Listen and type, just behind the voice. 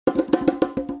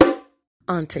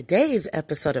On today's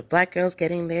episode of Black Girls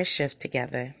Getting Their Shift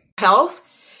Together. Health,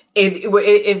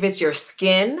 if it's your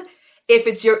skin, if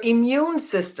it's your immune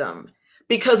system,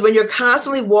 because when you're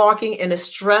constantly walking in a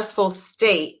stressful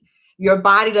state, your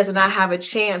body does not have a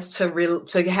chance to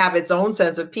have its own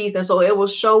sense of peace. And so it will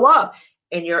show up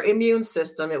in your immune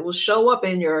system. It will show up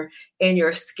in your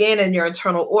skin and your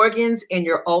internal organs, in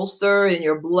your ulcer, in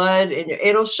your blood,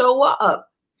 it'll show up.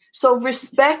 So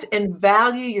respect and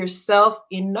value yourself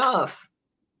enough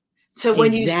to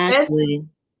when you sense,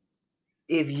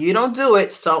 if you don't do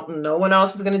it, no one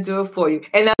else is going to do it for you.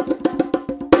 And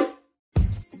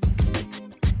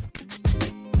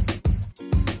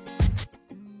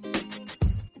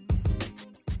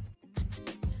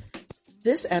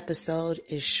this episode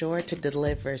is sure to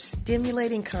deliver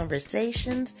stimulating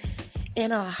conversations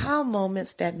and aha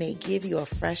moments that may give you a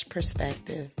fresh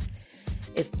perspective.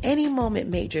 If any moment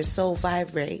made your soul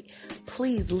vibrate,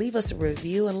 please leave us a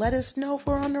review and let us know if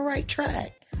we're on the right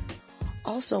track.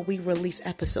 Also, we release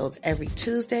episodes every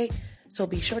Tuesday, so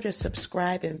be sure to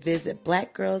subscribe and visit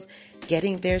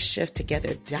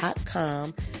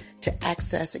blackgirlsgettingtheirshifttogether.com to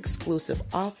access exclusive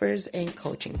offers and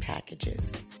coaching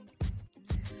packages.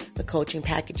 The coaching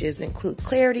packages include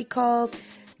clarity calls,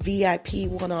 VIP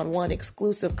one-on-one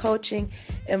exclusive coaching,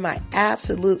 and my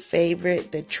absolute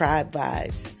favorite, the Tribe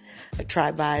Vibes. A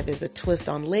Tribe Vibe is a twist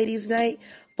on Ladies' Night,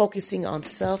 focusing on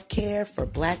self-care for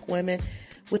Black women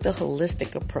with a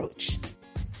holistic approach.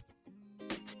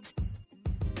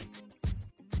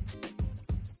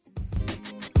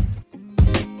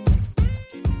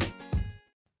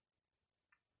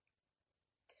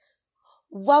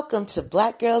 Welcome to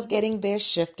Black Girls Getting Their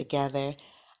Shift Together.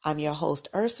 I'm your host,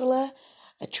 Ursula,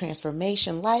 a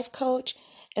transformation life coach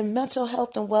and mental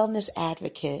health and wellness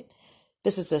advocate.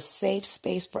 This is a safe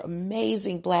space for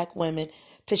amazing Black women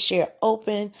to share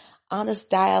open,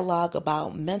 honest dialogue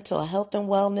about mental health and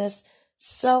wellness,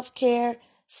 self-care,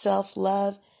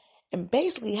 self-love, and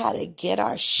basically how to get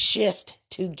our shift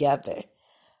together.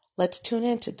 Let's tune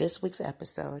into this week's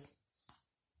episode.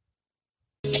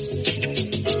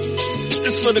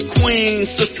 This for the queens,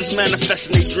 sisters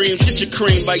manifesting their dreams. Get your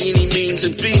cream by any means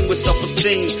and beam with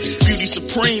self-esteem. Beauty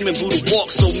supreme and Buddha walk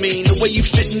so mean. The way you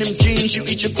fit in them jeans, you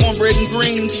eat your cornbread and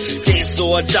greens. Dance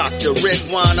or a doctor, red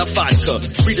wine or vodka.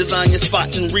 Redesign your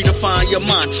spot and redefine your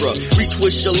mantra.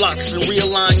 Retwist your locks and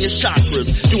realign your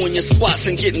chakras. Doing your squats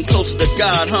and getting closer to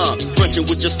God, huh? Brunching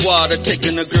with your squad or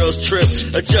taking a girl's trip.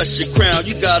 Adjust your crown,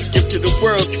 you God's gift to the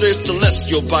world, sis.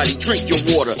 Celestial body, drink your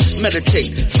water.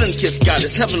 Meditate, sun-kissed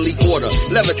goddess, heavenly order.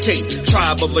 Levitate,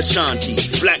 tribe of Ashanti,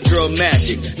 black girl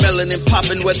magic, melanin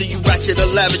popping, whether you ratchet or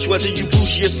lavish, whether you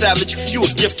bougie or savage, you a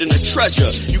gift and a treasure.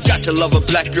 You got to love a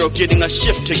black girl getting a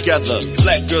shift together.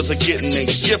 Black girls are getting a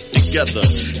shift together.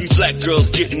 These black girls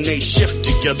getting a shift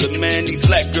together, man. These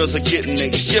black girls are getting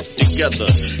a shift together.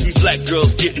 These black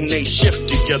girls getting a shift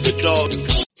together, dog.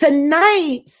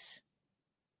 Tonight's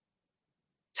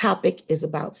topic is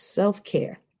about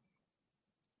self-care.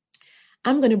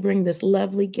 I'm going to bring this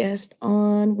lovely guest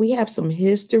on. We have some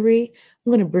history.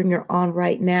 I'm going to bring her on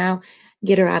right now,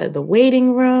 get her out of the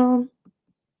waiting room.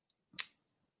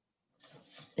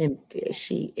 And there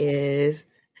she is.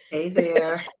 Hey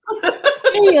there.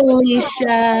 Hey,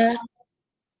 Alicia.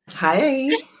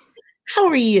 Hi. How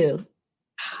are you?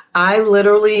 I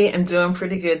literally am doing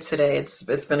pretty good today. It's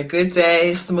been a good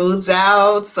day, smooths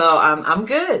out, so I'm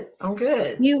good. I'm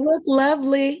good. You look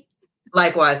lovely.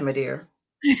 Likewise, my dear.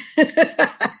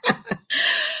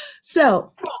 So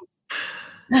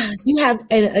you have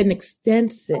an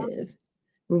extensive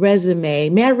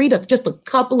resume. May I read just a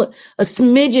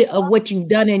smidget of what you've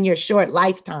done in your short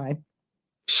lifetime?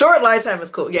 Short lifetime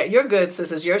is cool. Yeah, you're good,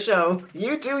 sis. It's your show.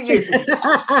 You do you.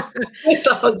 It's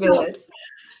all good. So,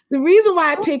 the reason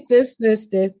why I picked this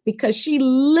sister, because she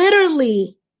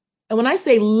literally, and when I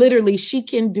say literally, she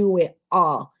can do it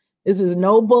all. This is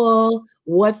no bull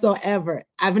whatsoever.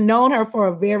 I've known her for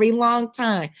a very long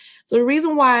time. So the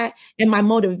reason why and my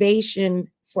motivation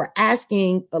for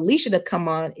asking Alicia to come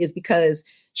on is because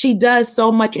she does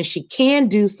so much and she can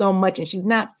do so much and she's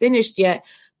not finished yet,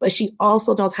 but she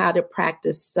also knows how to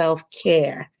practice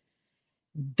self-care.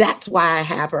 That's why I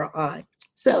have her on.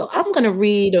 So I'm going to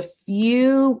read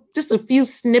just a few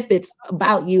snippets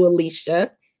about you,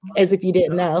 Alicia, as if you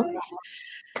didn't know.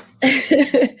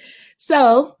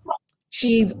 So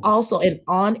she's also an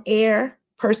on-air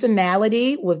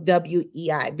personality with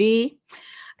WEIB.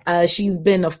 She's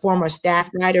been a former staff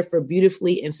writer for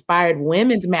Beautifully Inspired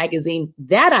Women's Magazine.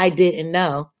 That I didn't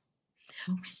know.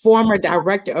 Former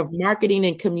director of marketing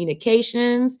and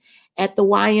communications at the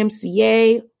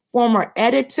YMCA. Former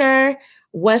editor,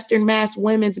 Western Mass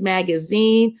Women's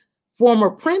Magazine.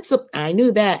 former principal, I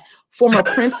knew that, former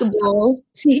principal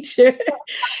teacher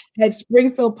at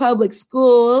Springfield Public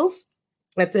Schools,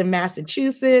 that's in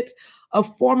Massachusetts, a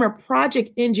former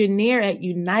project engineer at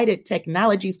United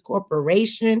Technologies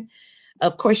Corporation.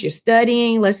 Of course, you're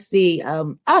studying. Let's see.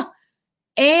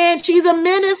 And she's a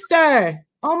minister.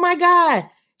 Oh my God.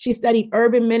 She studied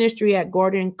urban ministry at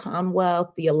Gordon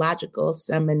Conwell Theological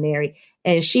Seminary,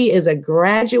 and she is a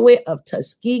graduate of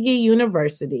Tuskegee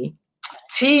University.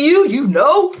 TU, you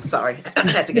know. Sorry, I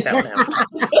had to get that one out.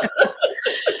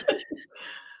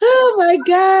 Oh my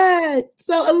God.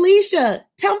 So Alicia,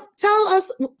 tell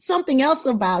us something else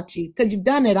about you, because you've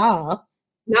done it all.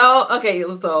 No, okay.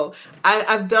 So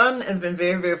I've done and been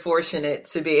very, very fortunate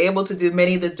to be able to do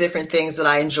many of the different things that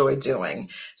I enjoy doing.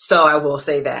 So I will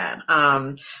say that.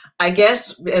 I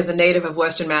guess as a native of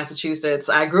Western Massachusetts,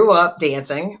 I grew up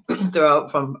dancing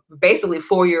throughout from basically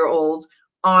 4-year-olds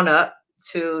on up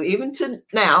to even to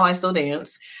now. I still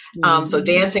dance. So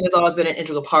dancing has always been an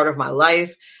integral part of my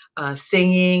life.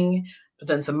 Singing, I've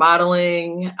done some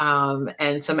modeling,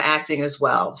 and some acting as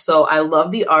well. So I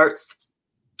love the arts.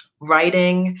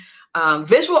 Writing,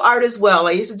 visual art as well.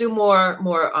 I used to do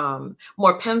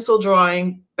more pencil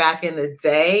drawing back in the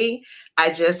day.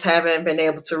 I just haven't been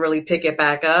able to really pick it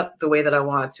back up the way that I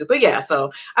want to. But yeah,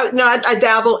 so I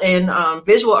dabble in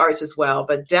visual arts as well,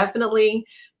 but definitely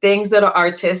things that are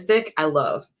artistic, I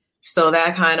love. So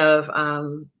that kind of,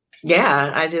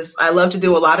 I love to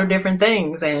do a lot of different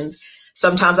things. And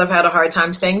sometimes I've had a hard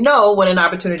time saying no when an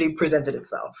opportunity presented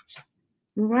itself.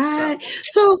 Right.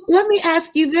 So let me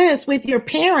ask you this, with your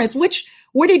parents,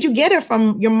 where did you get it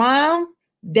from? Your mom,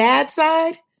 dad's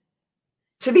side?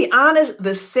 To be honest,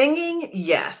 the singing,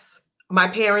 yes. My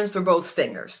parents were both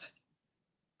singers.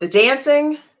 The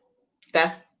dancing,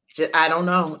 I don't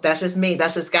know. That's just me.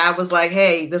 That's just God was like,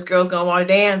 hey, this girl's going to want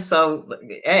to dance. So,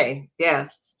 hey, yeah.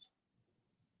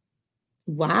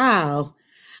 Wow.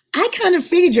 I kind of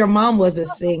figured your mom was a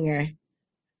singer.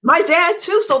 My dad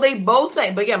too, so they both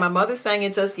sang. But yeah, my mother sang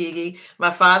in Tuskegee. My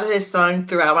father has sung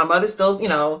throughout. My mother still,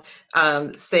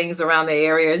 sings around the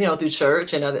area, through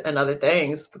church and other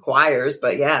things, choirs.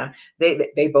 But yeah,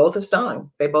 they both have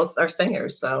sung. They both are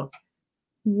singers. So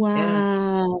wow,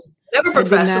 yeah. Never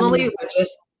professionally,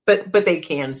 but they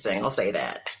can sing. I'll say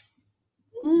that.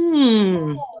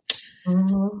 Well,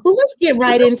 let's get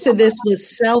right into this with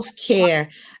self-care.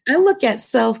 I look at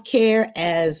self-care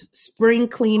as spring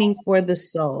cleaning for the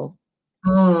soul.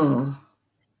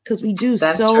 Because we do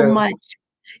so much,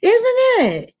 isn't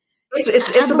it?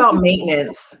 It's about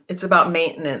maintenance. It's about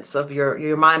maintenance of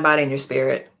your mind, body, and your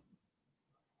spirit.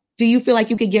 Do you feel like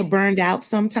you could get burned out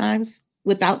sometimes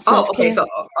without self-care?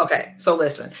 So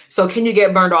listen. So can you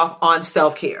get burned off on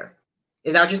self-care?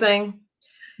 Is that what you're saying?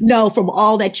 No, from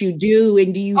all that you do.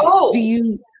 And do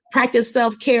you practice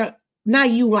self-care?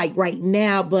 Not you like right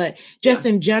now, but just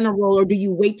in general, or do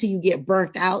you wait till you get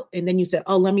burnt out and then you say,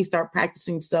 oh, let me start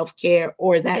practicing self-care?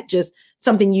 Or is that just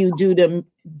something you do to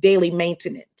daily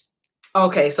maintenance?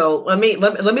 Okay, so let me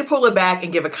pull it back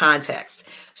and give a context.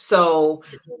 So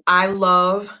I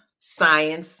love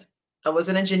science. I was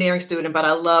an engineering student, but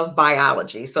I love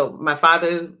biology. So my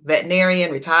father,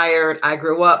 veterinarian, retired. I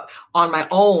grew up on my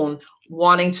own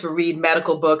wanting to read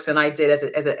medical books, and I did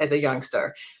as a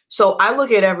youngster. So I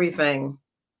look at everything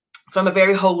from a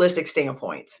very holistic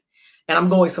standpoint, and I'm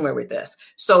going somewhere with this.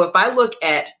 So if I look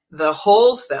at the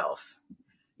whole self,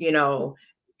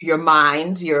 your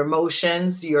mind, your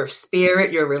emotions, your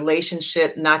spirit, your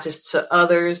relationship, not just to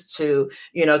others, to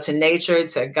nature,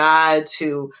 to God,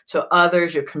 to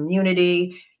others, your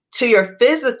community, to your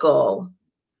physical,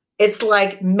 it's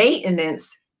like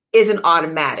maintenance isn't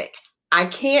automatic. I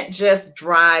can't just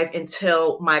drive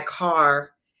until my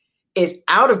car is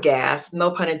out of gas,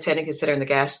 no pun intended considering the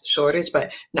gas shortage,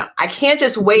 but no, I can't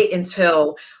just wait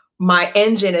until my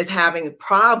engine is having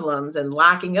problems and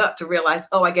locking up to realize,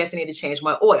 oh, I guess I need to change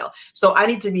my oil. So I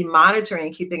need to be monitoring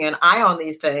and keeping an eye on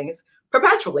these things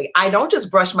perpetually. I don't just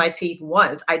brush my teeth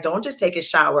once. I don't just take a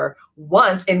shower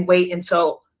once and wait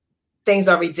until things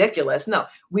are ridiculous. No,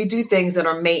 we do things that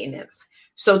are maintenance.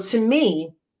 So to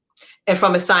me, and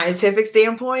from a scientific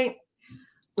standpoint,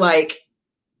 like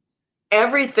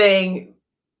everything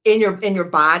in your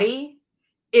body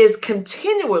is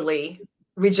continually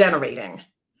regenerating.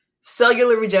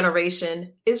 Cellular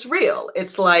regeneration is real.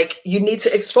 It's like you need to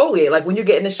exfoliate. Like when you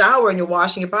get in the shower and you're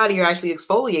washing your body, you're actually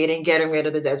exfoliating, getting rid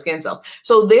of the dead skin cells.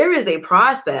 So there is a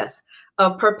process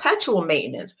of perpetual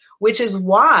maintenance, which is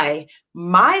why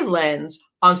my lens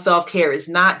on self-care is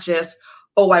not just,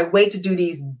 oh, I wait to do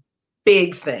these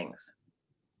big things.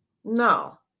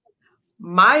 No.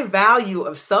 My value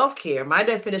of self-care, my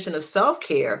definition of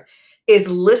self-care is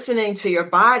listening to your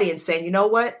body and saying, you know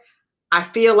what? I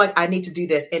feel like I need to do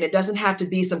this. And it doesn't have to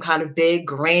be some kind of big,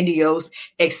 grandiose,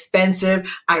 expensive.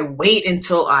 I wait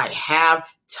until I have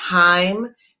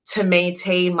time to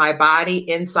maintain my body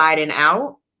inside and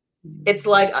out. It's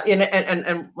like,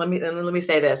 and let me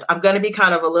say this. I'm going to be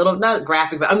kind of a little, not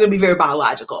graphic, but I'm going to be very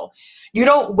biological. You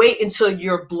don't wait until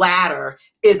your bladder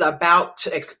is about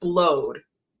to explode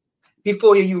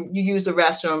before you use the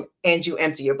restroom and you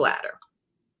empty your bladder.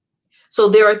 So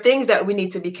there are things that we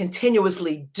need to be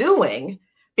continuously doing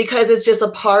because it's just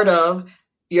a part of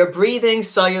your breathing,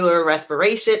 cellular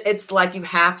respiration. It's like you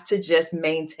have to just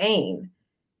maintain.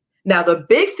 Now, the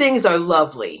big things are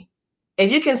lovely.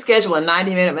 If you can schedule a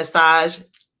 90-minute massage,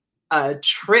 a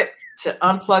trip to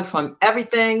unplug from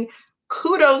everything,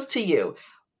 kudos to you.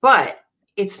 But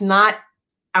it's not,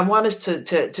 I want us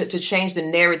to change the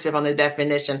narrative on the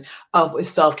definition of what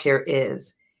self-care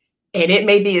is. And it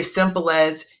may be as simple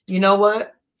as, you know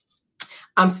what?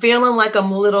 I'm feeling like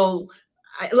I'm a little,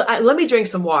 let me drink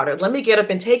some water. Let me get up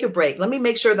and take a break. Let me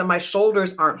make sure that my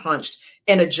shoulders aren't hunched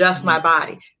and adjust my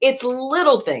body. It's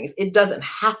little things. It doesn't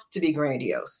have to be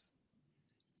grandiose.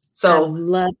 So I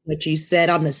love what you said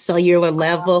on the cellular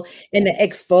level and the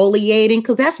exfoliating,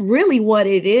 because that's really what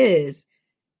it is.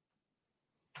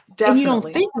 Definitely. And you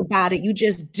don't think about it. You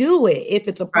just do it if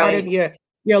it's a part of your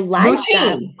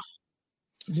lifestyle.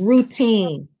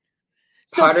 Routine.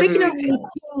 So speaking of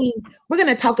routine, we're going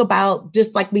to talk about,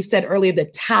 just like we said earlier, the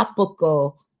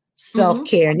topical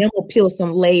self-care, and then we'll peel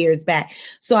some layers back.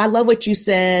 So I love what you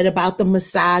said about the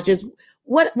massages.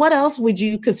 What else would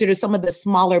you consider some of the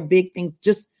smaller, big things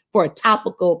just for a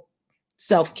topical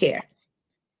self-care?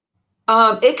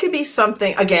 It could be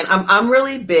something, again, I'm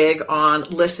really big on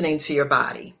listening to your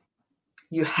body.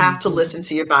 You have to listen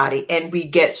to your body. And we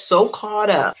get so caught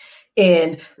up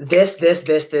in this.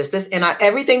 And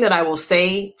everything that I will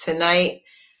say tonight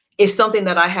is something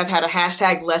that I have had a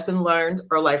hashtag lesson learned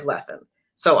or life lesson.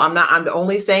 So I'm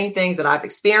only saying things that I've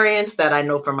experienced, that I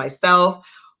know for myself,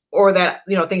 or that,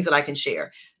 things that I can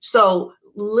share. So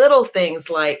little things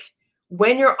like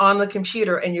when you're on the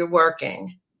computer and you're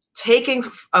working, taking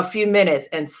a few minutes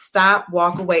and stop,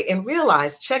 walk away and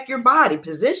realize, check your body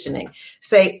positioning.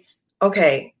 Say,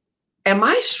 okay, am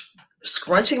I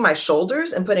scrunching my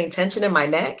shoulders and putting tension in my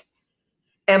neck?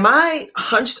 Am I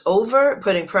hunched over,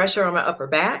 putting pressure on my upper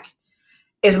back?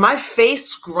 Is my face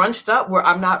scrunched up where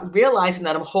I'm not realizing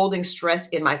that I'm holding stress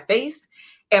in my face?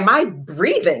 Am I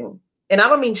breathing? And I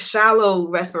don't mean shallow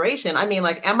respiration. I mean,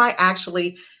 like, am I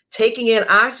actually taking in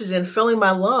oxygen, filling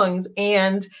my lungs,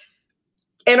 and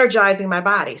energizing my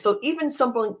body? So even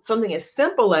something as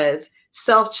simple as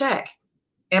self-check.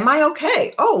 Am I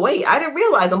okay? Oh, wait, I didn't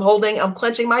realize I'm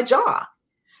clenching my jaw.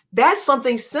 That's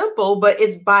something simple, but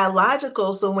it's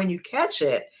biological. So when you catch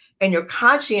it and you're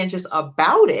conscientious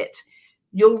about it,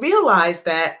 you'll realize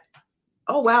that,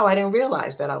 oh, wow, I didn't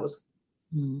realize that I was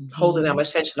holding that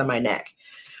much tension in my neck.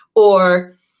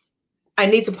 Or I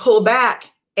need to pull back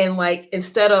and, like,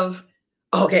 instead of,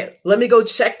 okay, let me go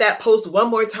check that post one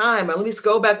more time, or let me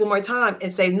scroll back one more time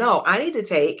and say, no, I need to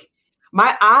take,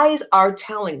 my eyes are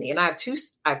telling me, and I have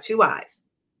two eyes.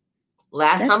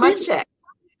 Last time I checked,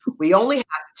 we only have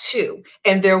two,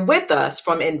 and they're with us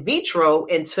from in vitro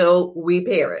until we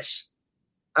perish.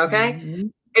 Okay.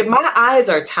 If my eyes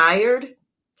are tired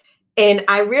and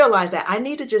I realize that I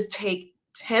need to just take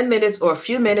 10 minutes or a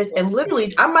few minutes, and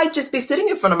literally I might just be sitting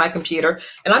in front of my computer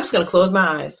and I'm just going to close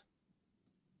my eyes.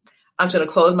 I'm just going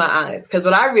to close my eyes, because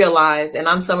what I realize, and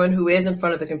I'm someone who is in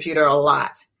front of the computer a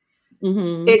lot,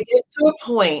 it gets to a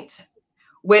point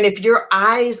when if your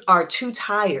eyes are too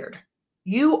tired,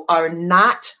 you are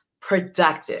not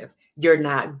productive. You're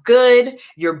not good.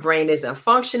 Your brain isn't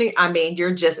functioning. I mean,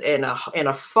 you're just in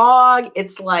a fog.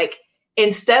 It's like,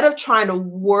 instead of trying to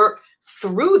work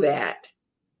through that,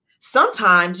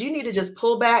 sometimes you need to just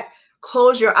pull back,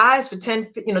 close your eyes for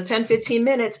 10, 15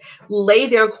 minutes, lay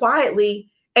there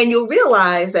quietly, and you'll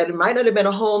realize that it might not have been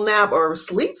a whole nap or a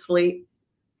sleep,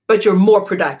 but you're more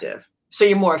productive. So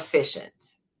you're more efficient.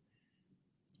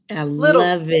 I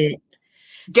love it.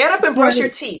 Get up and brush your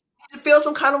teeth. If you feel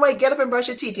some kind of way, get up and brush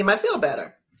your teeth. You might feel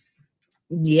better.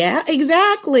 Yeah,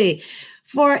 exactly.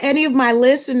 For any of my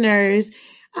listeners,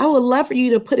 I would love for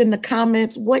you to put in the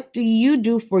comments, what do you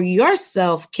do for your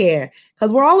self-care?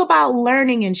 Because we're all about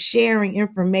learning and sharing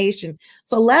information.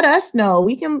 So let us know.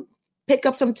 We can pick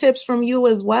up some tips from you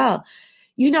as well.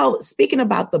 Speaking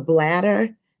about the bladder,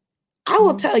 I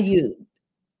will tell you,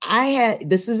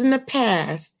 this is in the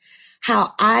past,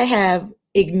 how I have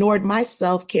ignored my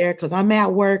self-care because I'm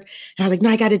at work and I was like,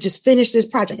 no, I got to just finish this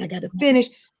project. I got to finish.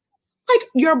 Like,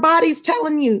 your body's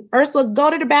telling you, Ursula, go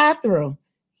to the bathroom.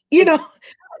 you know,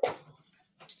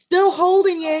 still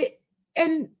holding it.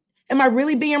 And am I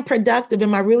really being productive?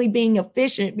 Am I really being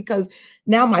efficient? Because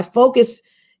now my focus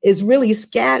is really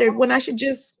scattered when I should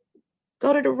just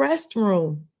go to the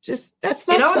restroom. Just that's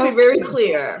not. And I want to be very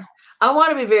clear. I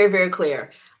want to be very, very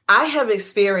clear. I have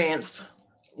experienced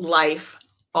life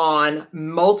on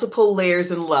multiple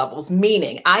layers and levels,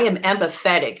 meaning I am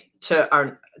empathetic to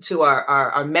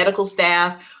our medical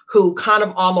staff who kind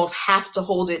of almost have to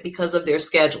hold it because of their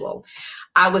schedule.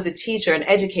 I was a teacher, an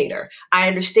educator. I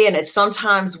understand that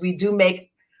sometimes we do make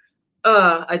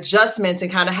adjustments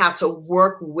and kind of have to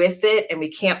work with it. And we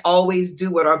can't always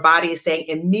do what our body is saying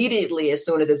immediately as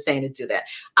soon as it's saying to do that.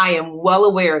 I am well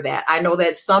aware of that. I know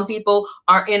that some people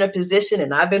are in a position,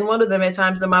 and I've been one of them at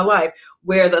times in my life,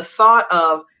 where the thought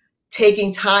of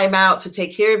taking time out to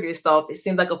take care of yourself, it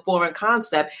seems like a foreign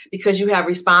concept because you have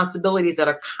responsibilities that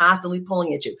are constantly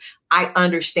pulling at you. I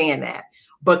understand that.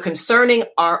 But concerning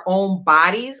our own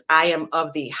bodies, I am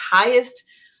of the highest,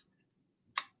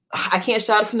 I can't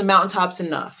shout it from the mountaintops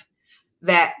enough,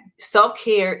 that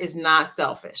self-care is not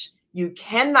selfish. You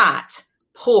cannot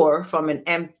pour from an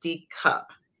empty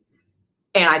cup.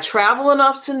 And I travel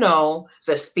enough to know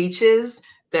the speeches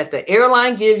that the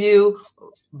airline give you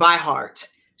by heart.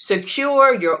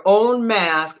 Secure your own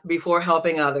mask before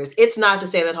helping others. It's not to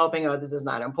say that helping others is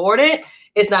not important.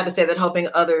 It's not to say that helping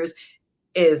others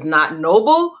is not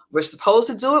noble. We're supposed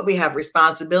to do it. We have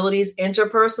responsibilities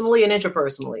interpersonally and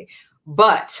interpersonally.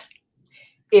 But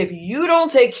if you don't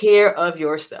take care of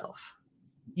yourself,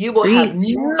 you will have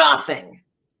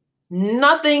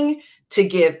nothing to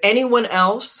give anyone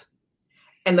else.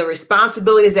 And the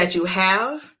responsibilities that you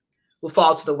have will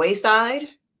fall to the wayside.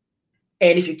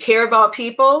 And if you care about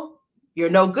people, you're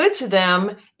no good to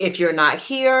them if you're not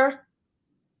here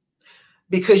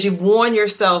because you've worn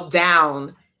yourself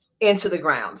down into the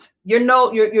ground. You're no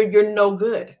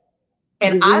good.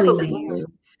 And really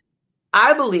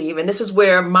I believe, and this is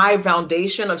where my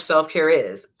foundation of self-care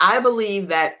is, I believe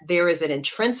that there is an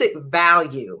intrinsic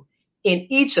value in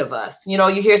each of us. You know,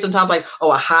 you hear sometimes like,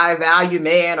 oh, a high value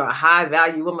man or a high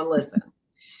value woman. Listen,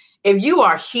 if you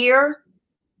are here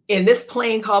in this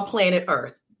plane called planet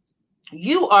Earth,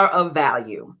 you are of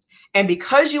value. And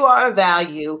because you are of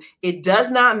value, it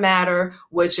does not matter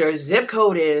what your zip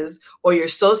code is or your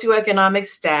socioeconomic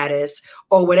status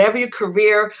or whatever your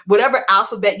career, whatever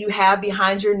alphabet you have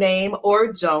behind your name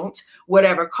or don't,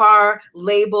 whatever car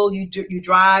label you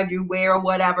drive, you wear, or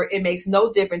whatever, it makes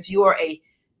no difference. You are a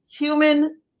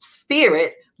human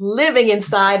spirit living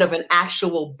inside of an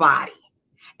actual body.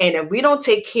 And if we don't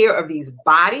take care of these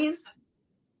bodies,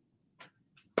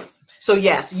 so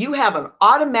yes, you have an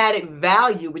automatic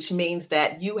value, which means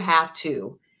that you have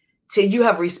you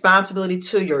have responsibility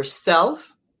to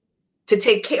yourself to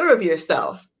take care of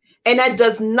yourself. And that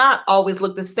does not always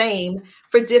look the same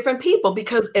for different people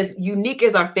because as unique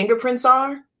as our fingerprints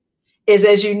are, is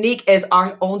as unique as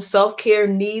our own self-care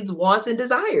needs, wants, and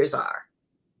desires are.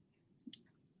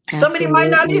 Absolutely. Somebody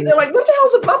might not need, they're like, what the hell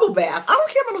is a bubble bath? I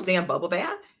don't care about no damn bubble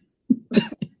bath.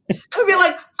 I'd be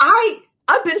like,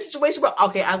 I've been in a situation where,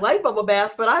 okay, I like bubble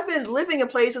baths, but I've been living in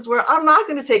places where I'm not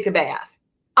going to take a bath.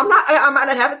 I might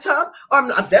not have a tub, or I'm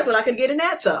definitely not going to get in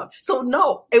that tub. So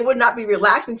no, it would not be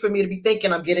relaxing for me to be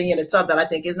thinking I'm getting in a tub that I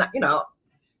think is not,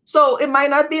 so it might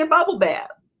not be a bubble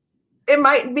bath. It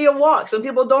might be a walk. Some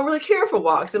people don't really care for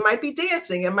walks. It might be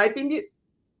dancing. It might be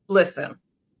Listen,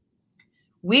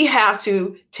 we have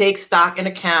to take stock and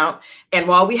account. And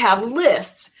while we have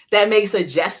lists that make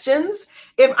suggestions,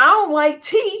 if I don't like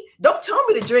tea, don't tell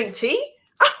me to drink tea.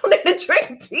 I don't need to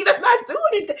drink tea. That's not doing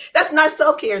anything. That's not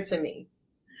self-care to me.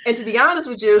 And to be honest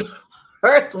with you,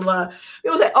 Ursula,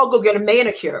 people say, oh, go get a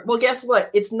manicure. Well, guess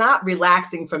what? It's not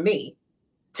relaxing for me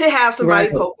to have somebody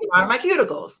poking around my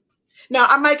cuticles. Now,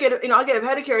 I might get, I'll get a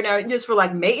pedicure now just for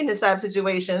like maintenance type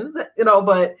situations,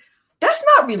 but that's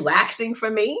not relaxing for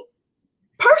me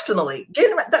personally.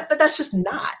 That's just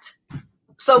not.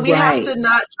 So we have to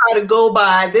not try to go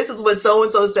by, this is what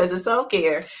so-and-so says is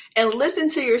self-care, and listen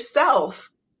to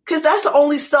yourself, because that's the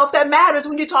only self that matters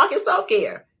when you're talking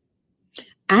self-care.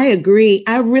 I agree.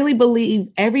 I really believe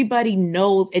everybody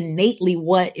knows innately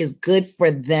what is good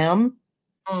for them.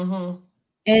 Mm-hmm.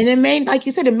 And it may, like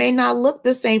you said, it may not look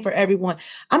the same for everyone.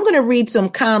 I'm going to read some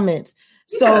comments.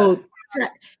 So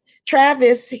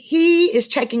Travis, he is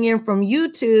checking in from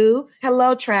YouTube.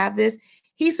 Hello, Travis.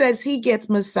 He says he gets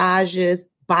massages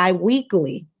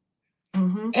bi-weekly.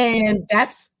 Mm-hmm. And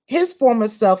that's his form of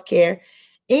self-care.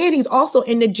 And he's also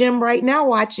in the gym right now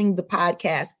watching the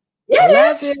podcast.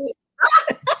 Yes. Love it.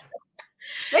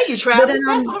 Thank you, Travis.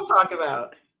 That's what I'm talking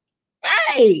about.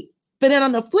 Right. But then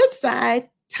on the flip side,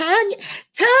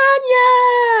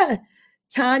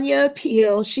 Tanya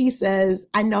Peel, she says,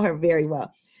 I know her very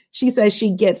well. She says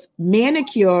she gets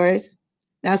manicures.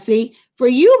 Now, see, for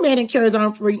you, manicures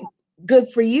aren't good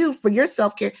for you, for your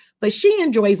self-care, but she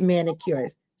enjoys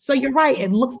manicures. So you're right.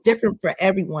 It looks different for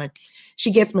everyone.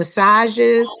 She gets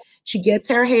massages. She gets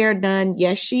her hair done.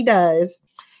 Yes, she does.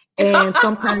 And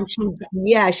sometimes she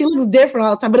looks different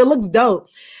all the time, but it looks dope.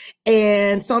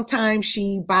 And sometimes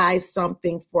she buys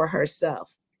something for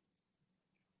herself.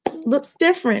 Looks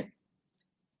different.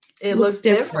 It looks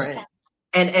different.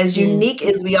 And as unique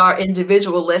as we are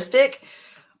individualistic,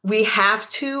 we have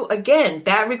to, again,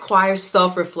 that requires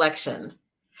self-reflection.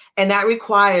 And that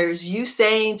requires you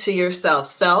saying to yourself,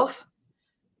 self,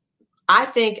 I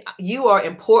think you are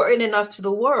important enough to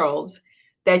the world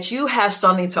that you have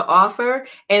something to offer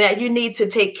and that you need to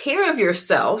take care of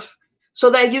yourself so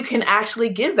that you can actually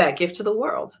give that gift to the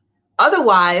world.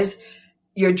 Otherwise,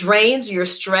 you're drained, you're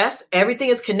stressed, everything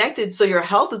is connected. So your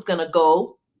health is going to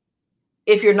go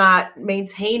if you're not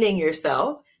maintaining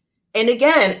yourself. And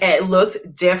again, it looks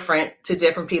different to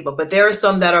different people, but there are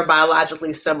some that are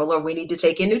biologically similar. We need to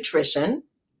take in nutrition.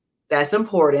 That's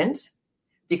important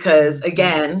because,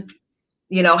 again,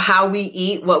 you know, how we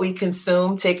eat, what we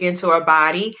consume, take into our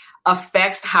body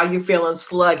affects how you're feeling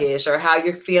sluggish or how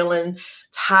you're feeling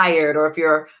tired,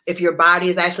 or if your body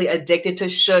is actually addicted to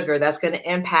sugar, that's going to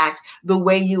impact the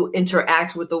way you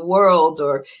interact with the world.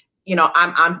 Or, you know,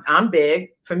 I'm big.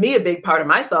 For me, a big part of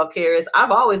my self-care is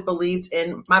I've always believed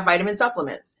in my vitamin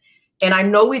supplements. And I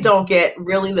know we don't get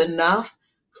really enough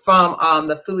from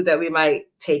the food that we might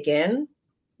take in.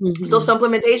 Mm-hmm. So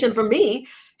supplementation for me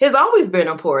has always been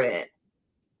important.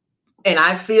 And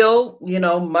I feel, you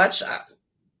know,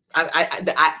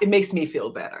 it makes me feel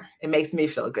better. It makes me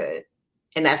feel good.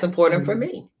 And that's important for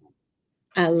me.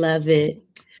 I love it.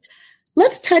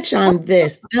 Let's touch on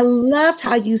this. I loved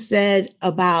how you said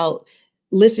about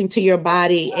listening to your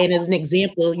body. And as an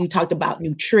example, you talked about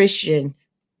nutrition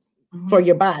for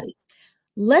your body.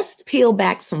 Let's peel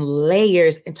back some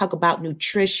layers and talk about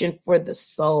nutrition for the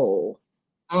soul.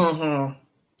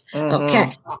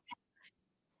 Okay.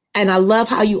 And I love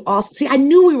how you also see, I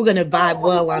knew we were going to vibe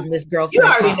well on this, girlfriend. You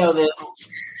already know this.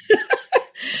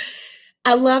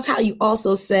 I loved how you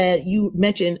also said, you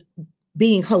mentioned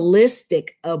being holistic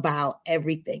about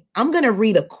everything. I'm going to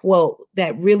read a quote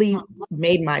that really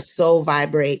made my soul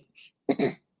vibrate.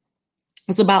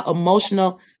 It's about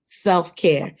emotional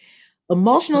self-care.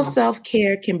 Emotional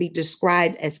self-care can be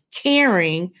described as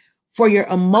caring for your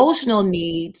emotional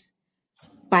needs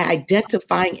by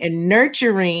identifying and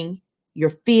nurturing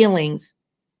your feelings,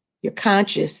 your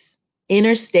conscious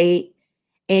inner state,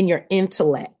 and your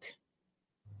intellect.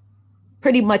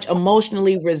 Pretty much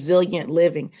emotionally resilient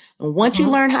living. And once you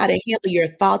learn how to handle your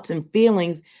thoughts and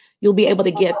feelings, you'll be able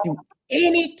to get through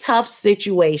any tough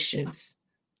situations.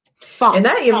 Thoughts. And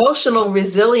that emotional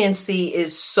resiliency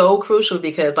is so crucial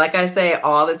because, like I say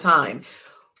all the time,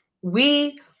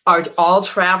 we are all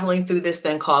traveling through this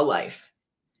thing called life.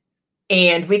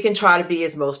 And we can try to be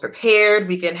as most prepared.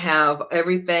 We can have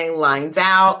everything lined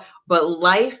out, but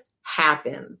life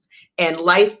happens. And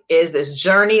life is this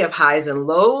journey of highs and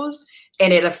lows,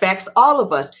 and it affects all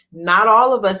of us. Not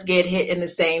all of us get hit in the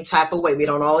same type of way. We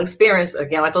don't all experience,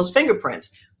 again, like those fingerprints.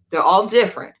 They're all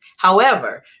different.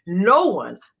 However, no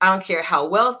one, I don't care how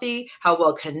wealthy, how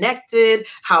well connected,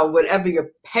 how whatever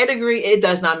your pedigree, it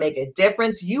does not make a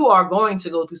difference. You are going to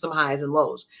go through some highs and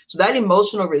lows. So that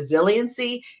emotional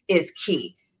resiliency is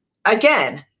key.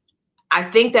 Again, I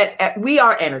think that we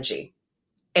are energy.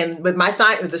 And with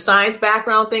the science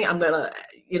background thing, I'm going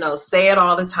to, say it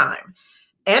all the time.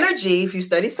 Energy, if you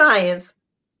study science,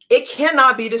 it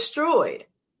cannot be destroyed.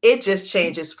 It just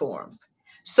changes forms.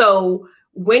 So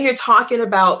when you're talking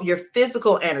about your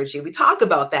physical energy, we talked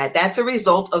about that. That's a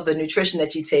result of the nutrition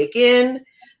that you take in,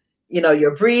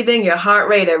 your breathing, your heart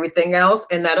rate, everything else.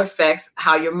 And that affects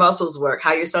how your muscles work,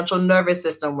 how your central nervous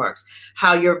system works,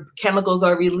 how your chemicals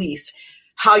are released,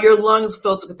 how your lungs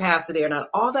filter capacity or not.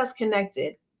 All that's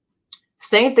connected.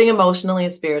 Same thing emotionally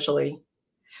and spiritually.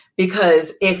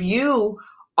 Because if you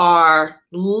are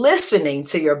listening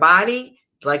to your body,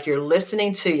 like you're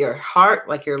listening to your heart,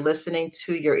 like you're listening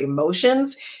to your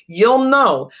emotions, you'll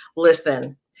know,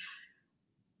 listen,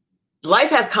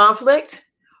 life has conflict,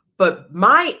 but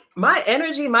my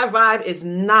energy, my vibe is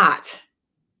not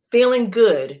feeling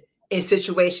good in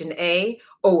situation A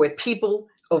or with people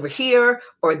over here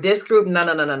or this group.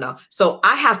 No. So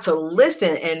I have to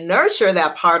listen and nurture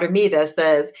that part of me that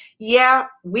says, yeah,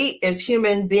 we as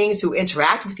human beings who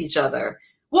interact with each other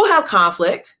will have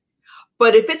conflict.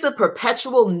 But if it's a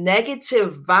perpetual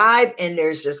negative vibe and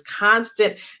there's just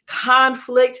constant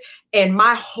conflict, and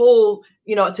my whole,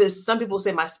 to some people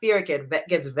say my spirit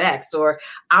gets vexed, or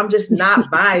I'm just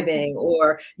not vibing,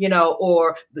 or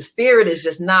the spirit is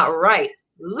just not right.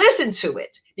 Listen to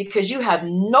it, because you have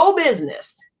no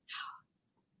business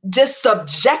just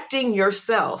subjecting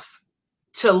yourself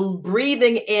to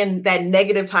breathing in that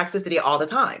negative toxicity all the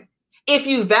time. If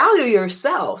you value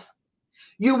yourself,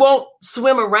 you won't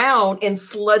swim around in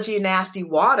sludgy, nasty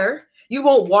water. You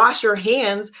won't wash your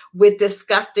hands with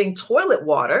disgusting toilet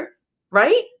water,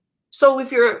 right? So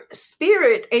if your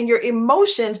spirit and your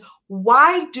emotions,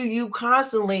 why do you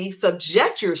constantly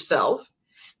subject yourself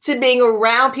to being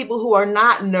around people who are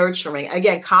not nurturing?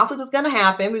 Again, conflict is going to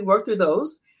happen. We work through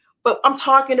those. But I'm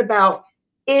talking about,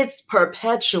 it's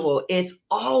perpetual. It's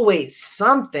always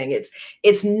something.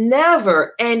 It's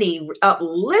never any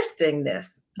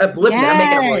upliftingness. Uplifting. Yes. I'm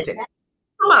making it uplifting.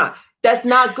 Come on. That's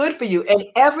not good for you. And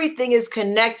everything is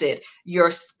connected. Your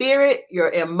spirit,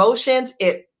 your emotions,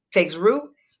 it takes root,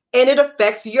 and it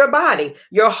affects your body.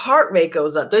 Your heart rate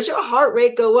goes up. Does your heart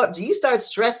rate go up? Do you start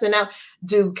stressing out?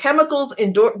 Do chemicals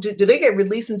do they get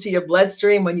released into your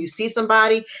bloodstream when you see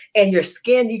somebody, and your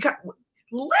skin?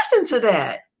 Listen to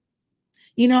that.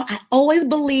 I always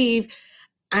believe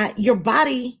your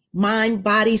body, mind,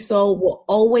 body, soul will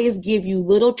always give you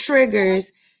little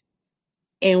triggers.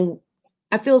 And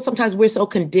I feel sometimes we're so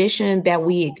conditioned that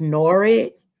we ignore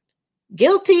it.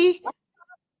 Guilty.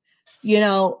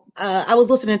 I was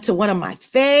listening to one of my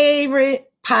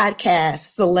favorite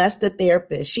podcasts, Celeste the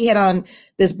Therapist. She had on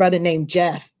this brother named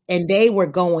Jeff, and they were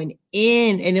going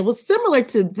in, and it was similar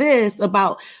to this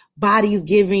about bodies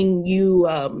giving you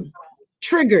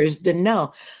triggers to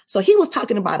know. So he was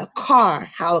talking about a car,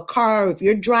 how a car, if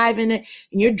you're driving it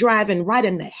and you're driving right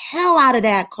in the hell out of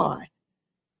that car,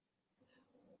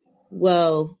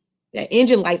 well, the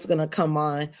engine light's going to come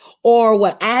on. Or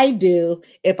what I do,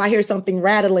 if I hear something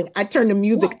rattling, I turn the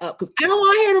music up because I don't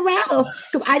want to hear the rattle,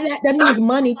 because that means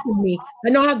money to me. I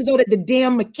don't have to go to the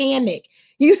damn mechanic.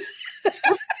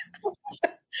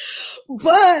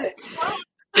 But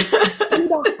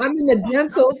I'm in the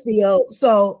dental field,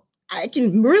 so I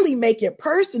can really make it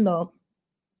personal.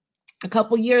 A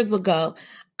couple years ago,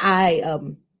 I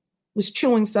was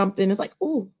chewing something. It's like,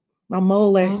 ooh, my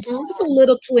molar, just a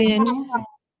little twinge.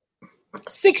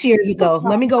 6 years ago,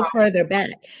 let me go further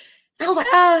back. I was like,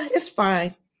 it's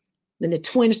fine. Then the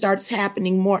twinge starts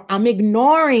happening more. I'm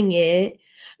ignoring it,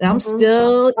 and I'm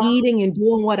still eating and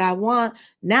doing what I want.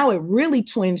 Now it really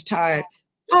twinged hard.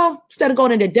 Oh, instead of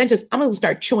going to the dentist, I'm going to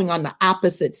start chewing on the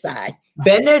opposite side.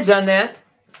 Been there, done that.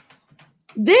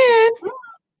 Then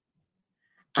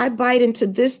I bite into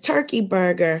this turkey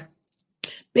burger.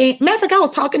 Matter of fact, I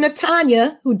was talking to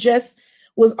Tanya, who just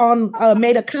was on,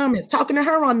 made a comment, talking to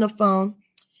her on the phone,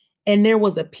 and there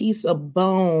was a piece of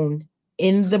bone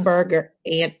in the burger,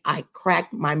 and I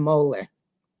cracked my molar.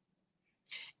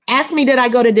 Ask me, did I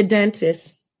go to the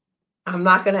dentist? I'm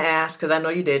not going to ask, because I know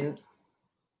you didn't.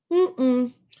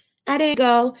 I didn't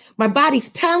go. My body's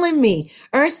telling me,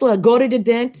 Ursula, go to the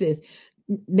dentist.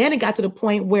 Then it got to the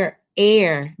point where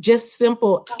just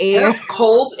simple air.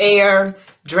 Cold air.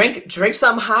 Drink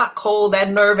something hot, cold,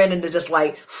 that nerve ending to just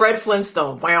like Fred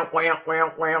Flintstone. Wow.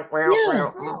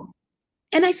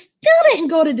 And I still didn't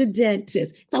go to the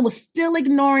dentist. So I was still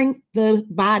ignoring the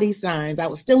body signs. I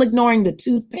was still ignoring the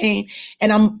tooth pain.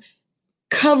 And I'm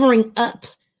covering up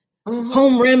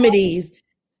home remedies.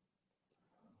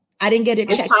 I didn't get it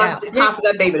checked out. It's time for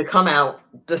that baby to come out.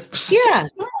 Yeah.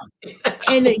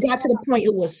 And it got to the point,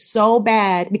 it was so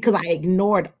bad because I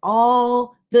ignored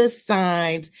all the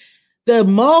signs. The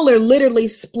molar literally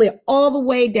split all the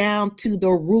way down to the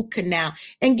root canal.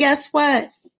 And guess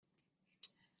what?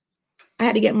 I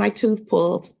had to get my tooth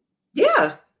pulled.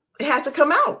 Yeah, it had to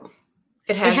come out.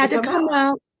 It had to come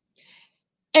out.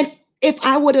 And if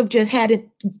I would have just had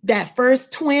that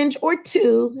first twinge or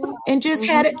two and just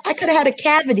had it, I could have had a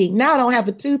cavity. Now I don't have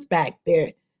a tooth back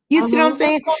there. You see what I'm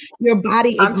saying? Your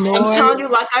body ignores. I'm telling you,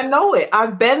 like I know it.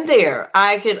 I've been there.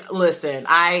 I can listen.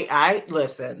 I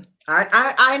listen.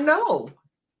 I know.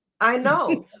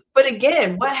 But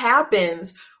again, what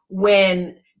happens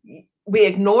when we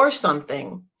ignore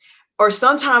something? Or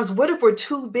sometimes, what if we're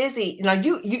too busy?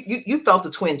 You felt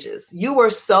the twinges. You were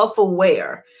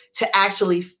self-aware to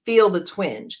actually feel the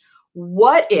twinge.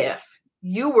 What if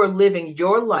you were living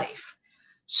your life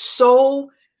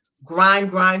so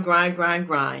grind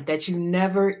that you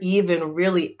never even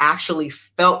really actually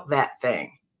felt that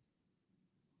thing?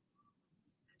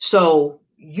 So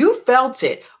you felt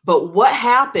it, but what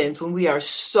happens when we are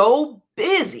so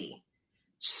busy,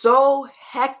 so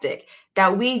hectic,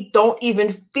 that we don't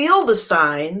even feel the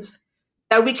signs,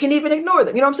 that we can even ignore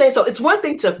them. You know what I'm saying? So it's one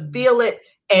thing to feel it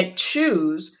and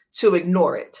choose to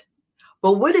ignore it.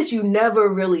 But what if you never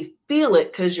really feel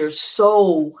it because you're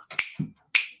so...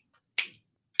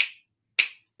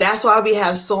 That's why we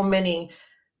have so many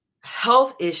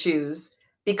health issues,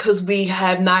 because we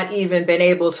have not even been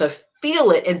able to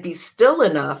feel it and be still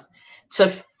enough to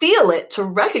feel it, to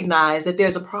recognize that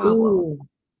there's a problem. Ooh,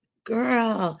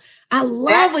 girl, I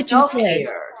love what you said.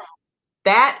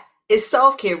 That is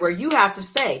self-care, where you have to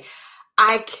say,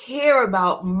 I care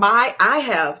about I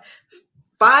have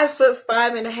 5 foot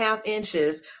 5.5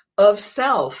 inches of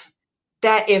self,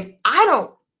 that if I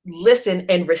don't listen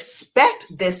and respect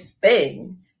this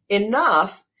thing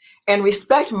enough, and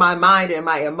respect my mind and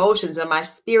my emotions and my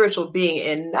spiritual being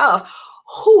enough,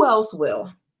 who else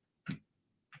will?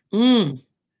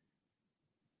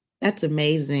 That's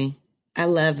amazing. I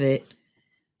love it.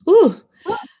 Ooh.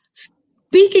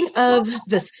 Speaking of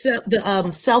the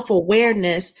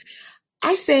self-awareness,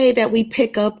 I say that we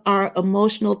pick up our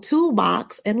emotional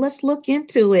toolbox and let's look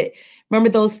into it. Remember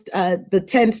those the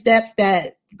 10 steps,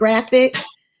 that graphic?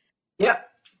 Yep.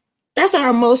 That's our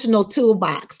emotional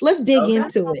toolbox. Let's dig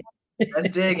into it. Let's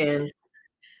dig in.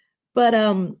 But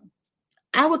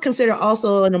I would consider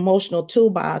also an emotional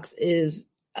toolbox is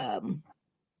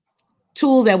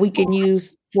tools that we can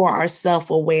use for our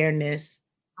self-awareness,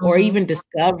 or even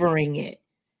discovering it,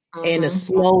 and to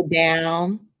slow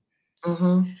down,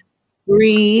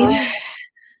 breathe.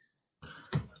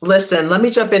 Listen, let me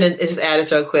jump in and just add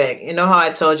this real quick. You know how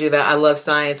I told you that I love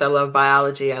science, I love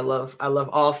biology, I love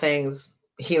all things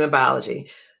human biology.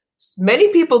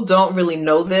 Many people don't really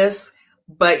know this,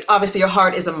 but obviously your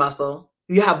heart is a muscle.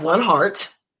 You have one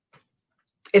heart.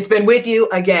 It's been with you,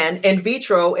 again, in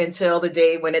vitro until the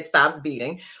day when it stops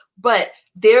beating. But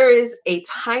there is a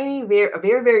tiny,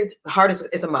 very heart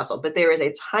is a muscle, but there is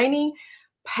a tiny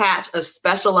patch of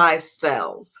specialized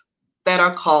cells that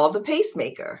are called the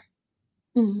pacemaker.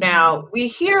 Now, we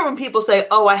hear when people say,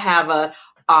 oh, I have an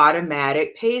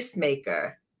automatic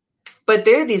pacemaker. But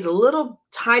there are these little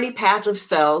tiny patch of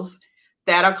cells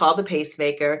that are called the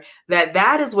pacemaker,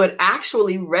 that is what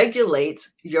actually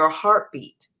regulates your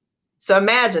heartbeat. So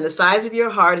imagine the size of your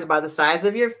heart is about the size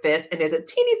of your fist, and there's a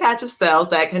teeny patch of cells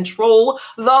that control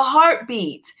the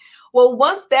heartbeat. Well,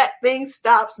 once that thing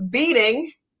stops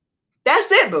beating,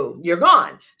 that's it, boo, you're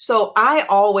gone. So I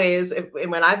always,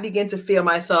 when I begin to feel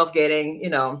myself getting,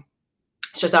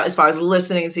 stressed out as far as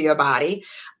listening to your body,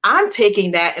 I'm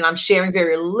taking that and I'm sharing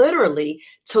very literally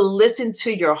to listen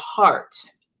to your heart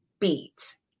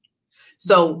beat.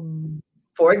 So,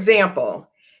 for example,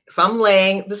 if I'm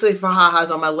laying, this is for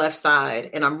ha-has on my left side,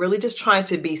 and I'm really just trying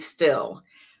to be still,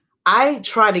 I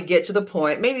try to get to the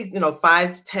point, maybe,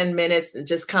 5 to 10 minutes, and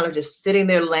just kind of just sitting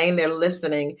there, laying there,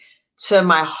 listening to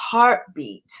my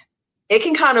heartbeat. It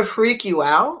can kind of freak you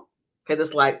out because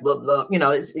it's like, look,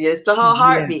 it's the whole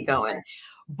heartbeat going.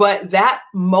 But that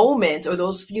moment, or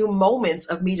those few moments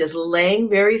of me just laying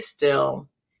very still,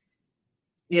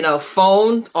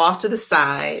 phone off to the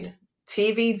side,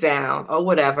 TV down or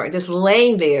whatever, and just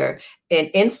laying there, and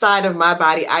inside of my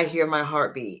body, I hear my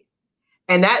heartbeat.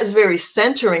 And that is a very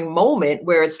centering moment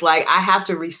where it's like, I have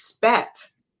to respect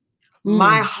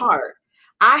my heart.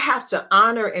 I have to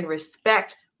honor and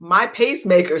respect my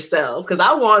pacemaker cells, because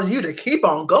I want you to keep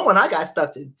on going. I got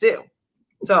stuff to do.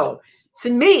 So to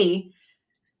me,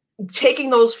 taking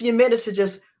those few minutes to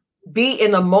just be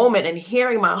in the moment and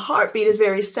hearing my heartbeat is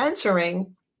very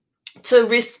centering, to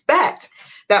respect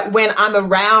that when I'm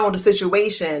around a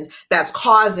situation that's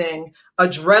causing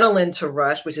adrenaline to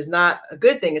rush, which is not a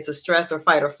good thing, it's a stress or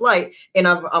fight or flight, and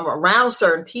I'm around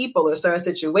certain people or certain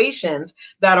situations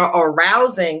that are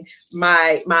arousing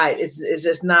it's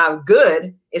just not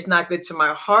good. It's not good to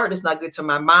my heart. It's not good to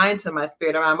my mind, to my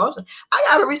spirit, or my emotion. I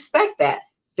got to respect that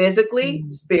physically,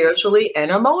 spiritually, and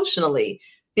emotionally,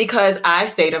 because I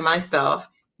say to myself,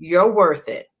 you're worth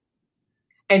it.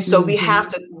 And so we have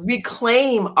to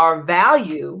reclaim our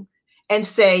value and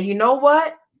say, you know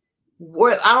what?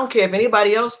 I don't care if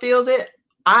anybody else feels it.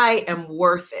 I am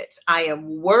worth it. I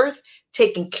am worth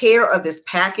taking care of this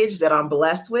package that I'm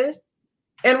blessed with,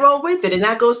 and roll with it. And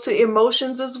that goes to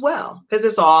emotions as well, because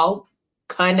it's all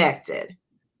connected.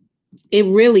 It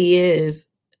really is.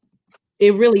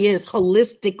 It really is.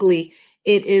 Holistically,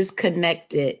 it is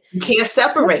connected. You can't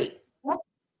separate.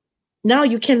 No,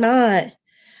 you cannot.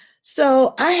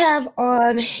 So I have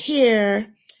on here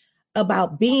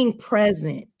about being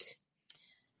present.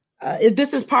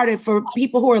 This is part of, for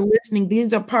people who are listening,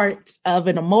 these are parts of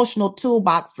an emotional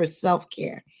toolbox for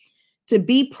self-care. To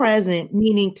be present,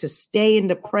 meaning to stay in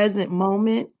the present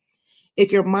moment,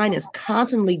 if your mind is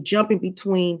constantly jumping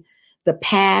between the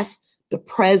past, the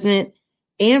present,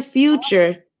 and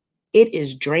future, it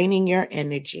is draining your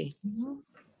energy.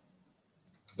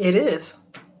 It is.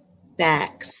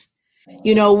 Facts.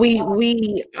 You know,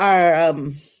 we are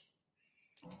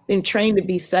been trained to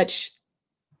be such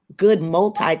good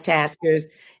multitaskers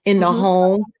in the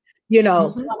home. You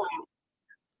know,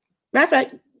 matter of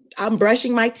fact, I'm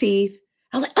brushing my teeth.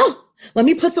 I was like, oh, let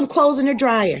me put some clothes in the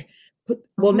dryer.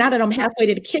 Well, now that I'm halfway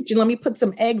to the kitchen, let me put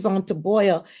some eggs on to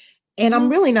boil. And I'm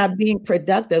really not being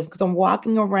productive because I'm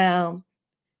walking around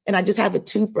and I just have a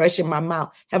toothbrush in my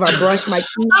mouth. Have I brushed my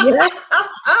teeth yet?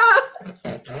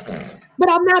 But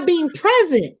I'm not being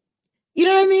present. You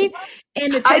know what I mean?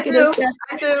 And to take it a step,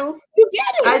 I do. You get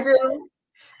it.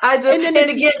 I do. And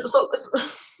again, so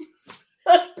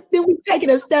then we take it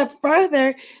a step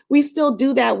further. We still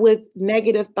do that with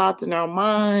negative thoughts in our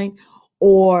mind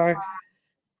or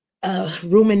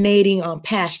ruminating on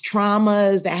past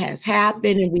traumas that has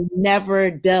happened and we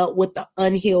never dealt with the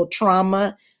unhealed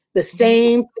trauma. The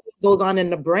same thing goes on in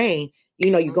the brain.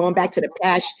 You know, you're going back to the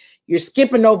past, you're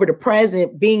skipping over the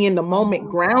present, being in the moment,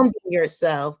 grounding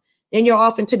yourself, and you're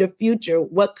off into the future.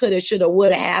 What could have, should have,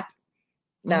 would have happened?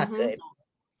 Not good.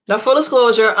 Now, full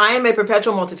disclosure, I am a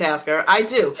perpetual multitasker. I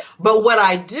do. But what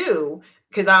I do,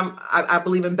 because I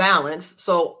believe in balance.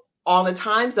 So all the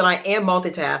times that I am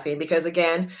multitasking, because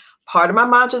again, part of my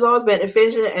mantra has always been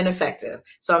efficient and effective.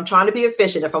 So I'm trying to be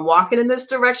efficient. If I'm walking in this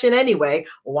direction anyway,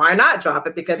 why not drop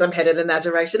it? Because I'm headed in that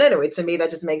direction anyway. To me, that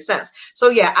just makes sense. So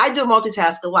yeah, I do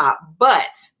multitask a lot.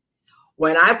 But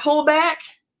when I pull back,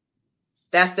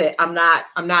 that's it. I'm not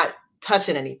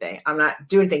touching anything. I'm not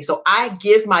doing things. So I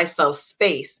give myself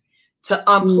space to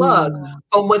unplug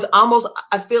from what's almost,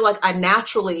 I feel like I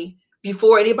naturally,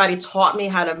 before anybody taught me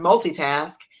how to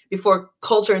multitask, before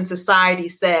culture and society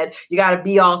said, you got to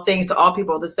be all things to all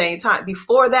people at the same time.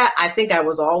 Before that, I think I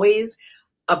was always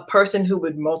a person who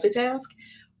would multitask,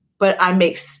 but I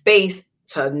make space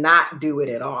to not do it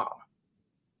at all.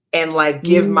 And like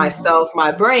give myself,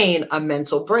 my brain, a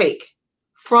mental break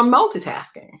from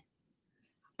multitasking.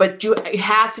 But you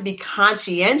have to be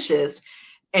conscientious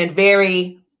and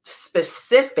very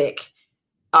specific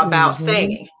about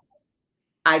saying,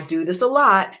 I do this a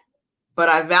lot, but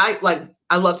I value, like,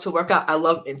 I love to work out. I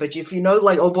love it. But if you know,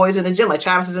 like old boys in the gym, like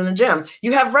Travis is in the gym,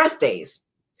 you have rest days.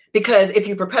 Because if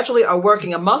you perpetually are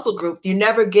working a muscle group, you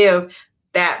never give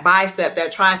that bicep,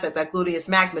 that tricep, that gluteus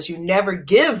maximus, you never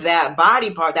give that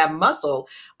body part, that muscle,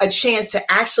 a chance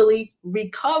to actually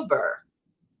recover.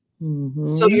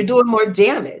 So you're doing more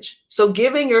damage. So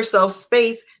giving yourself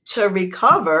space to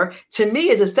recover, to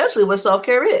me, is essentially what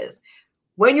self-care is.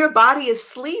 When your body is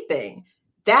sleeping,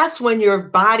 that's when your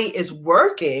body is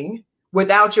working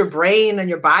without your brain and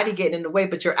your body getting in the way,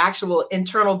 but your actual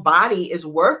internal body is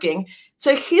working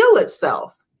to heal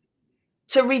itself,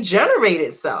 to regenerate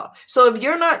itself. So if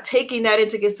you're not taking that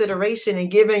into consideration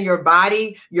and giving your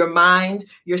body, your mind,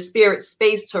 your spirit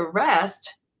space to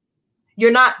rest, you're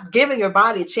not giving your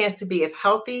body a chance to be as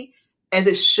healthy as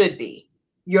it should be.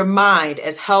 Your mind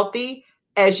as healthy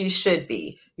as you should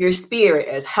be. Your spirit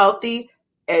as healthy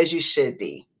as you should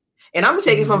be. And I'm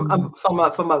taking from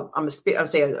a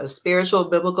spiritual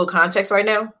biblical context right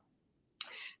now.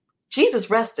 Jesus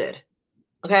rested.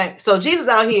 Okay, so Jesus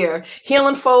out here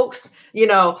healing folks, you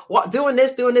know, doing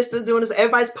this.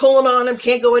 Everybody's pulling on him,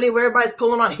 can't go anywhere. Everybody's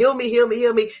pulling on, heal me,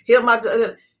 heal my.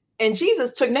 And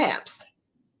Jesus took naps.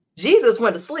 Jesus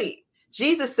went to sleep.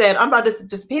 Jesus said, I'm about to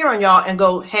disappear on y'all and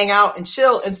go hang out and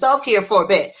chill and self-care for a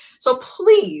bit. So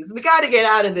please, we got to get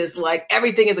out of this. Like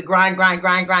everything is a grind.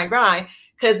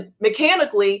 Because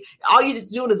mechanically, all you're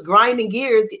doing is grinding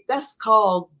gears. That's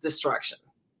called destruction.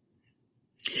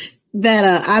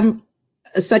 That I'm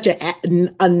such a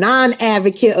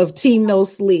non-advocate of team no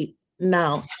sleep.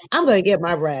 No, I'm going to get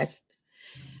my rest.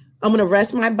 I'm going to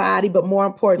rest my body, but more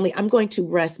importantly, I'm going to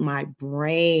rest my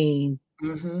brain.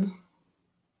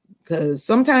 Because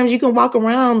sometimes you can walk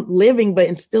around living, but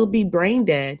and still be brain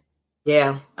dead.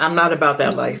 Yeah, I'm not about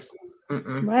that life.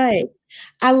 Right.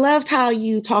 I loved how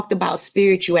you talked about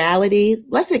spirituality.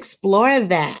 Let's explore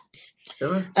that.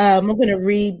 Sure. I'm going to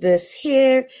read this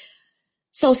here.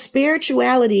 So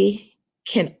spirituality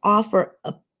can offer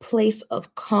a place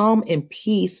of calm and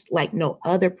peace like no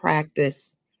other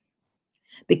practice.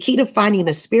 The key to finding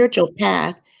the spiritual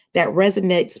path that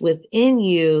resonates within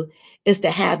you is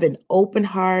to have an open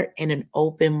heart and an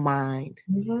open mind.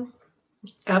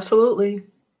 Absolutely.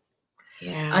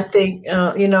 Yeah. I think,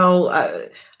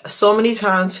 so many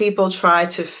times people try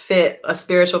to fit a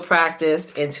spiritual practice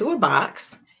into a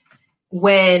box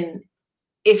when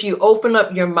if you open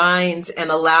up your mind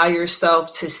and allow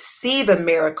yourself to see the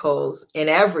miracles in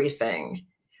everything,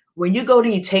 when you go to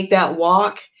you take that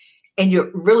walk and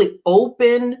you're really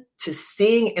open to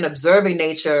seeing and observing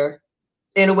nature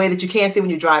in a way that you can't see when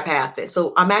you drive past it.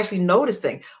 So I'm actually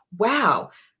noticing, wow,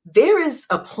 there is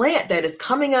a plant that is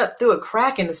coming up through a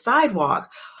crack in the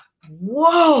sidewalk.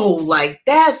 Whoa, like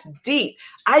that's deep.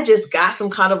 I just got some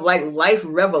kind of like life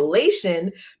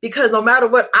revelation, because no matter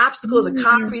what obstacles and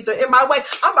concretes are in my way,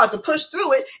 I'm about to push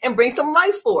through it and bring some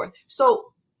life forth.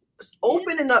 So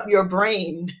opening up your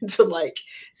brain to like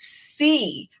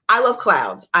see. I love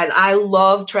clouds. I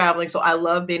love traveling. So I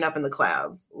love being up in the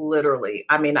clouds, literally.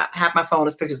 I mean, I have my phone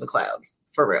as pictures of clouds,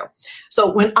 for real.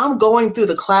 So when I'm going through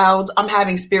the clouds, I'm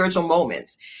having spiritual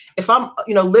moments. If I'm,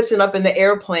 lifting up in the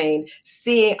airplane,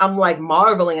 seeing, I'm like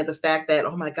marveling at the fact that,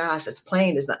 oh my gosh, this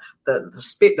plane is not the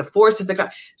spirit, the forces that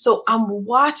God. So I'm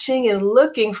watching and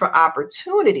looking for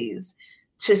opportunities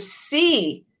to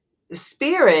see the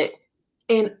spirit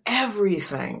in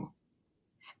everything.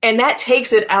 And that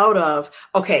takes it out of,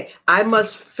 okay, I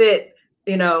must fit,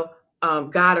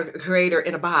 God or creator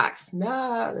in a box.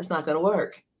 No, that's not going to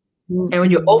work. Mm-hmm. And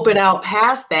when you open out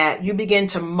past that, you begin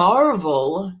to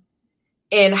marvel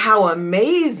in how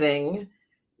amazing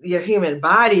your human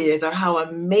body is, or how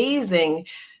amazing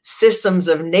systems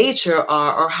of nature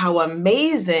are, or how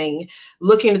amazing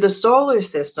looking at the solar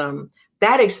system.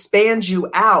 That expands you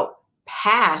out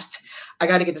past, I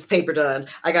got to get this paper done.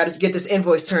 I got to get this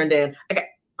invoice turned in.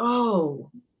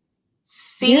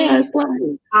 See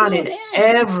God in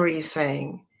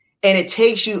everything. And it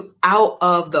takes you out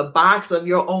of the box of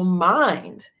your own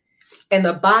mind, and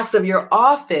the box of your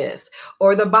office,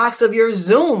 or the box of your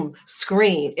Zoom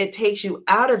screen. It takes you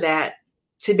out of that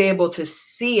to be able to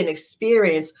see and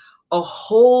experience a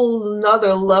whole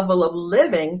nother level of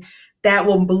living that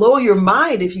will blow your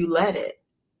mind if you let it.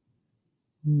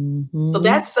 Mm-hmm. So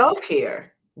that's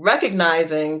self-care,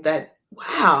 recognizing that,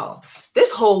 wow,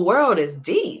 this whole world is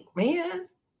deep, man.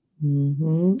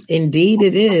 Mm-hmm. Indeed,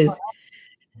 it is.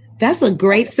 That's a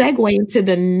great segue into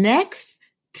the next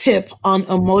tip on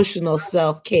emotional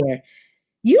self-care.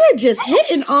 You are just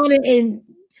hitting on it, and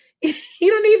you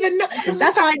don't even know.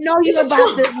 That's how I know you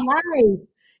about this life.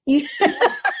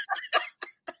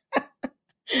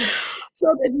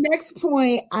 So the next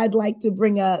point I'd like to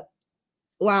bring up,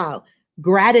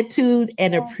 gratitude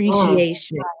and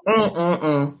appreciation.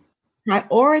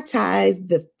 Prioritize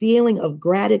the feeling of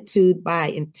gratitude by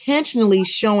intentionally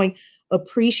showing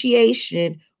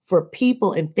appreciation for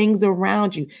people and things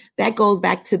around you. That goes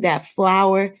back to that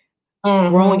flower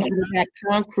growing under that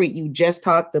concrete you just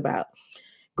talked about.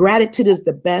 Gratitude is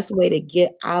the best way to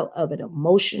get out of an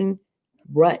emotion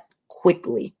rut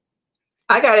quickly.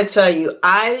 I got to tell you,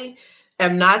 I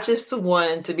am not just the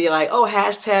one to be like, oh,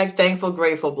 hashtag thankful,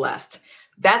 grateful, blessed.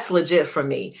 That's legit for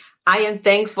me. I am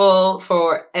thankful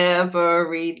for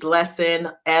every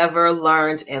lesson ever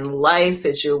learned in life,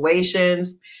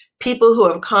 situations, people who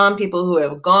have come, people who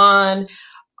have gone,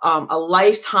 a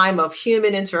lifetime of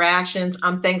human interactions.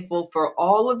 I'm thankful for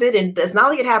all of it. And it's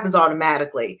not like it happens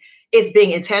automatically. It's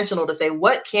being intentional to say,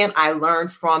 what can I learn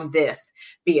from this?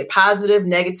 Be it positive,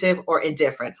 negative, or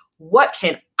indifferent. What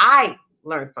can I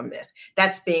learn from this?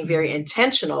 That's being very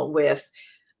intentional with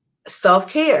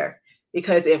self-care,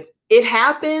 because if it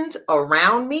happened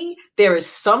around me, there is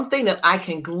something that I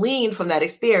can glean from that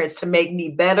experience to make me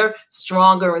better,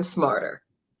 stronger, and smarter.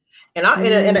 And I'm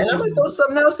gonna throw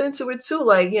something else into it too,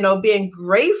 like, being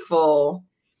grateful,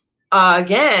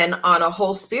 again, on a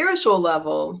whole spiritual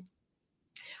level.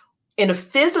 In a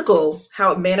physical,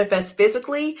 how it manifests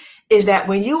physically is that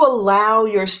when you allow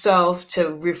yourself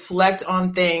to reflect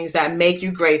on things that make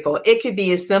you grateful, it could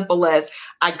be as simple as,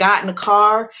 I got in a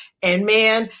car and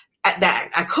man, that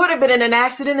I could have been in an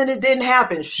accident and it didn't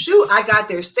happen. Shoot, I got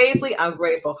there safely. I'm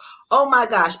grateful. Oh my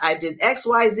gosh, I did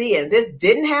XYZ and this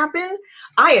didn't happen.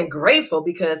 I am grateful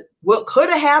because what could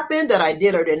have happened that I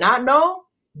did or did not know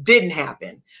didn't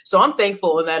happen. So I'm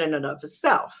thankful for that in and of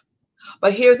itself.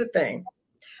 But here's the thing.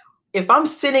 If I'm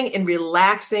sitting and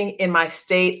relaxing in my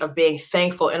state of being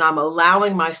thankful, and I'm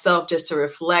allowing myself just to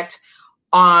reflect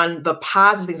on the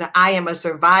positive things, that I am a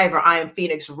survivor, I am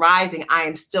Phoenix rising, I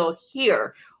am still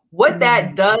here. What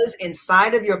that does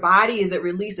inside of your body is it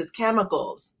releases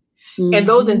chemicals. And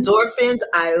those endorphins,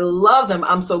 I love them.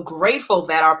 I'm so grateful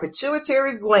that our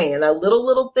pituitary gland, a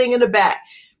little thing in the back,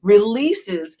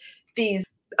 releases these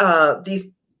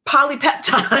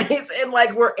polypeptides, and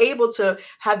like we're able to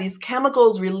have these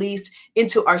chemicals released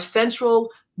into our central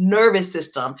nervous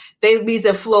system. That means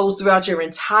it flows throughout your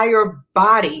entire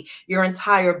body. Your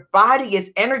entire body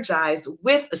is energized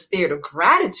with a spirit of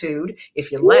gratitude,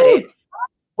 if you let it,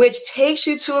 which takes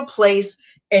you to a place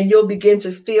and you'll begin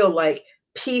to feel like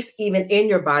peace even in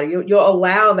your body. You'll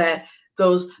allow that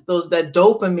that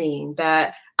dopamine,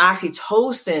 that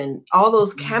oxytocin, all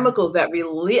those chemicals that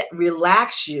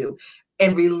relax you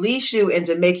and release you and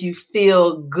to make you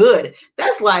feel good.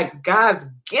 That's like God's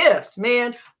gift,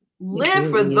 man. Live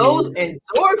for those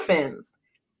endorphins.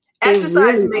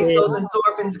 Exercise makes those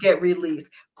endorphins get released.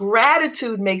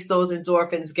 Gratitude makes those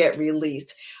endorphins get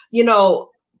released.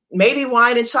 Maybe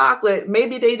wine and chocolate,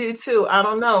 maybe they do too. I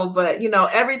don't know, but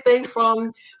everything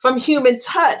from human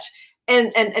touch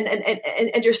and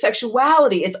your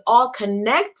sexuality, it's all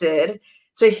connected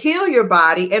to heal your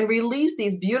body and release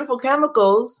these beautiful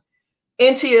chemicals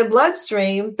into your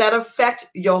bloodstream that affect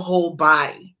your whole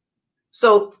body.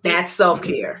 So that's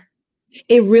self-care.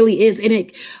 It really is.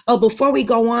 And before we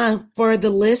go on, for the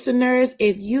listeners,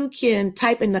 if you can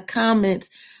type in the comments,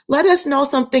 let us know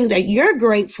some things that you're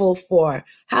grateful for.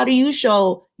 How do you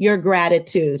show your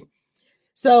gratitude?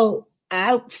 So,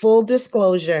 full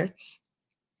disclosure.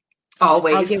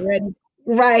 Always. I'll get ready.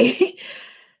 Right.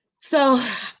 So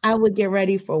I would get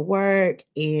ready for work,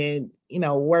 and,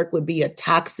 work would be a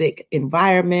toxic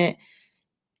environment.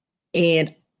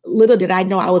 And little did I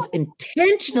know I was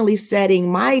intentionally setting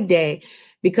my day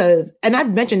because, and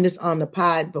I've mentioned this on the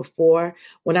pod before,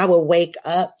 when I would wake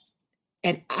up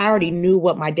and I already knew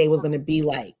what my day was going to be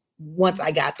like once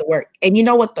I got to work. And you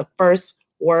know what the first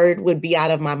word would be out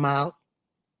of my mouth?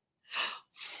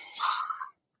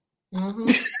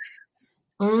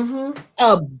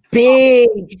 A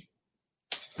big,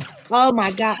 oh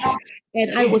my God.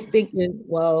 And I was thinking,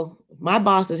 well, my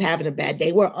boss is having a bad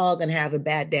day. We're all going to have a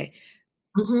bad day.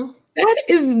 That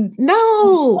is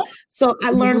no. So I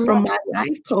learned from my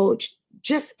life coach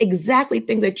just exactly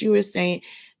things that you were saying,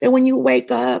 that when you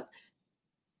wake up,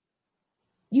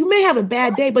 you may have a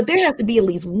bad day, but there has to be at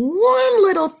least one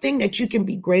little thing that you can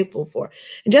be grateful for.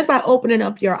 And just by opening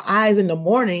up your eyes in the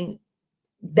morning,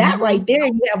 that right there,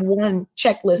 you have one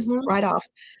checklist right off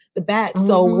the bat.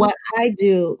 So what I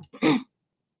do,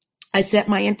 I set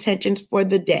my intentions for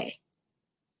the day.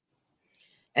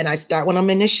 And I start when I'm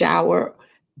in the shower,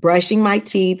 brushing my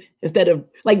teeth, instead of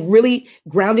like really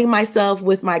grounding myself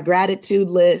with my gratitude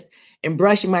list and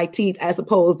brushing my teeth, as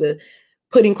opposed to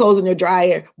putting clothes in the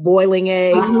dryer, boiling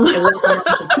eggs, and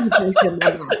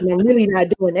I'm really not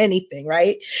doing anything,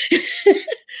 right?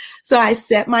 So I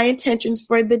set my intentions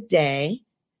for the day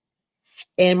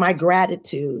and my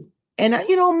gratitude. And,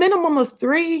 minimum of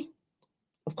 3.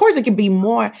 Of course, it could be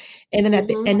more. And then at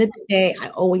the end of the day, I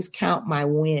always count my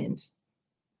wins.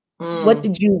 What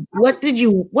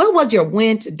was your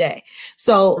win today?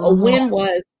 So a win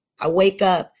was, I wake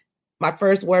up, my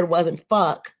first word wasn't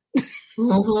fuck.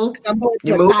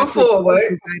 You're moving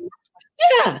forward.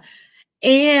 Yeah.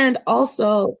 And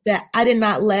also that I did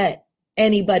not let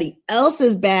anybody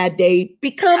else's bad day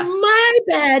become my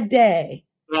bad day.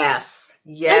 Yes. I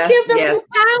give them the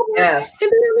power and they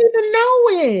don't even know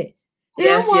it.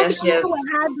 Yes. With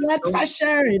high blood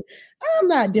pressure, and I'm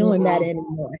not doing that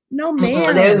anymore. No,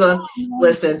 ma'am. There's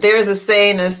a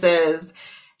saying that says,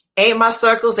 ain't my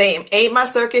circus, ain't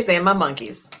my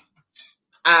monkeys.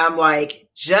 I'm like,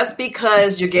 just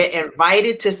because you get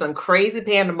invited to some crazy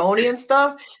pandemonium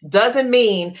stuff doesn't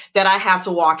mean that I have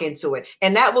to walk into it.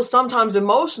 And that will sometimes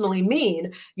emotionally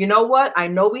mean, you know what? I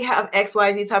know we have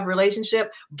XYZ type of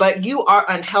relationship, but you are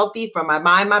unhealthy for my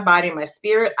mind, my body, and my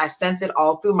spirit. I sense it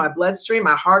all through my bloodstream.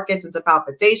 My heart gets into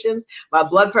palpitations. My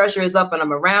blood pressure is up and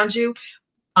I'm around you.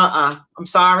 I'm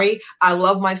sorry. I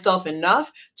love myself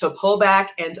enough to pull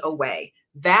back and away.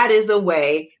 That is a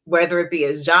way, whether it be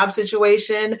a job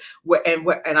situation,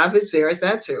 and I've experienced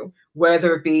that too,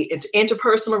 whether it be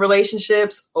interpersonal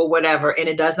relationships or whatever, and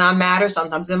it does not matter.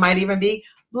 Sometimes it might even be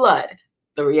blood.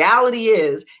 The reality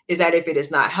is that if it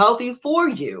is not healthy for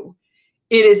you,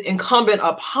 it is incumbent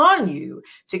upon you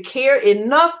to care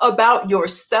enough about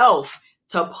yourself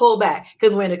to pull back.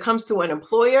 Because when it comes to an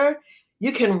employer,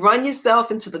 you can run yourself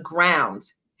into the ground.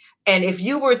 And if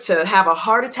you were to have a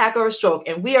heart attack or a stroke,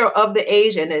 and we are of the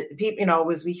age, and people,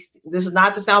 this is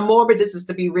not to sound morbid, this is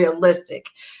to be realistic.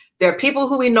 There are people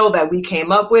who we know that we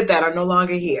came up with that are no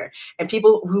longer here, and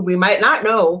people who we might not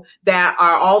know that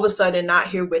are all of a sudden not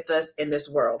here with us in this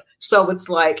world. So it's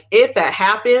like, if that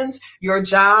happens, your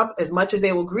job, as much as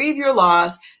they will grieve your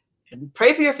loss and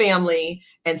pray for your family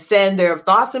and send their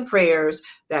thoughts and prayers,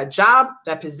 that job,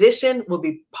 that position will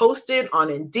be posted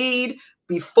on Indeed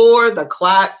before the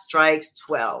clock strikes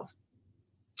 12.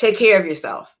 Take care of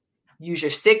yourself. Use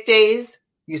your sick days.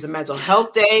 Use a mental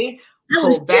health day. I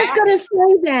was just going to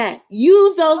say that.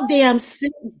 Use those damn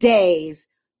sick days.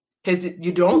 Because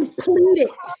you don't. Complete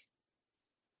it.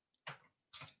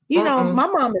 You know, my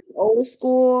mom is old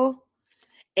school,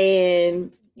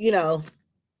 and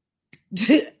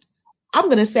I'm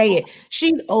gonna say it.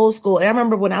 She's old school. And I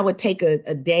remember when I would take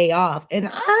a day off, and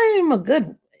I'm a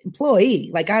good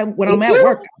employee. Like when I'm at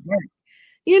work, I work.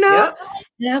 Yep.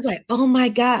 And I was like, oh my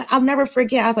God, I'll never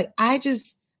forget. I was like,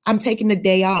 I'm taking the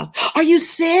day off. Are you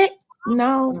sick?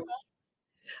 No.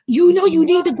 You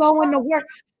need to go into work.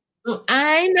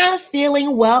 I'm not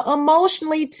feeling well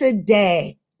emotionally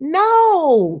today.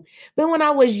 No. But when I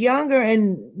was younger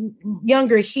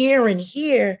here and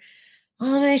here,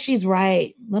 oh man, she's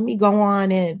right. Let me go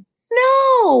on in.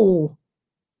 No.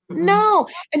 No.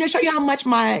 And to show you how much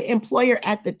my employer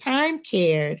at the time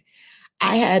cared,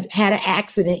 I had an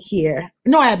accident here.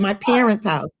 No, I had my parents'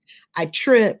 house. I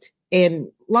tripped, and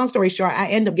long story short, I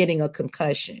ended up getting a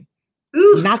concussion.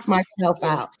 Knocked myself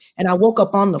out, and I woke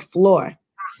up on the floor.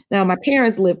 Now, my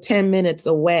parents lived 10 minutes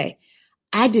away.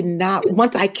 I did not,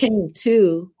 once I came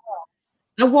to,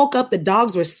 I woke up, the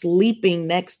dogs were sleeping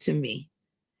next to me.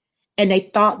 And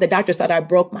the doctors thought I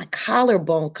broke my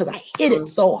collarbone because I hit it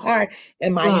so hard,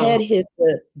 and my head hit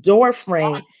the door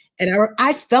frame. And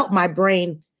I felt my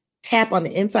brain tap on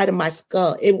the inside of my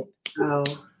skull. To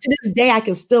this day, I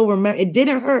can still remember. It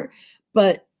didn't hurt,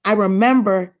 but I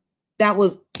remember that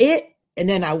was it. And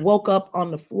then I woke up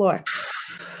on the floor.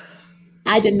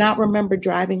 I did not remember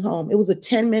driving home. It was a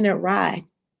 10-minute ride.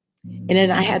 And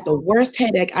then I had the worst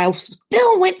headache. I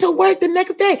still went to work the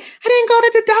next day. I didn't go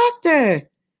to the doctor.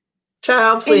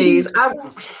 Child, please.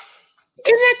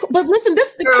 But listen,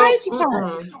 this is the crazy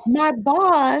part. My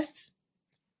boss,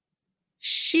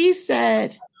 she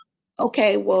said,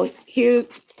 okay, well, here's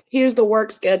the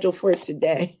work schedule for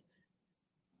today.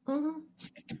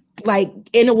 Like,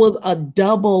 and it was a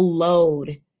double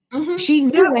load. She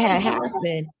knew it had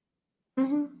happened.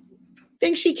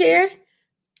 Think she cared?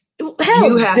 Hell,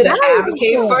 you have to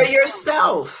advocate for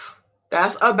yourself.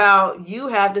 That's about, you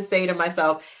have to say to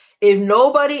myself, if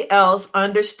nobody else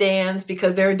understands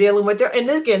because they're dealing with and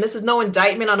again, this is no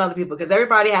indictment on other people because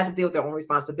everybody has to deal with their own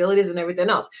responsibilities and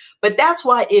everything else. But that's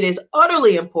why it is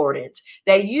utterly important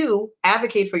that you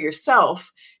advocate for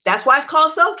yourself. That's why it's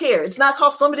called self-care. It's not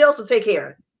called somebody else to take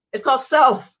care. It's called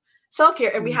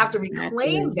self-care. And we have to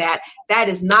reclaim that. That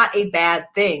is not a bad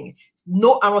thing.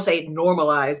 No, I won't say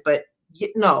normalized, but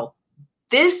no,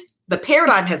 the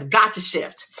paradigm has got to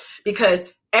shift because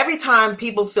every time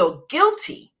people feel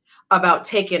guilty about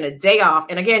taking a day off.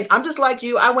 And again, I'm just like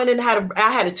you. I went in and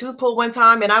I had a tooth pull one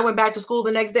time and I went back to school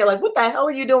the next day. Like, what the hell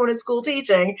are you doing in school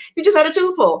teaching? You just had a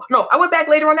tooth pull. No, I went back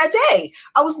later on that day.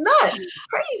 I was nuts,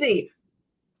 crazy.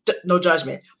 No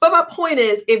judgment. But my point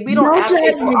is, if we don't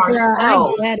advocate for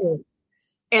ourselves,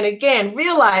 and again,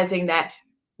 realizing that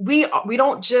we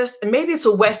don't just, and maybe it's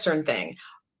a Western thing,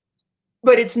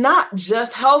 but it's not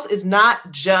just, health is not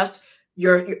just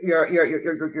your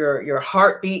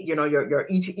heartbeat, your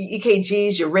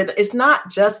EKGs, your rhythm. It's not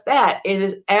just that. It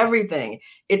is everything.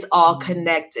 It's all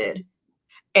connected.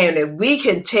 And if we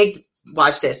can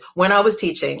watch this, when I was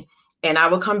teaching and I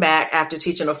would come back after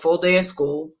teaching a full day of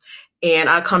school and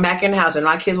I come back in the house and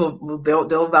my kids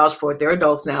they'll vouch for it. They're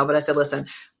adults now, but I said, listen,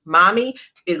 mommy,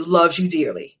 it loves you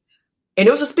dearly. And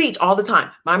it was a speech all the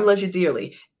time. Mommy loves you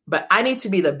dearly, but I need to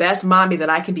be the best mommy that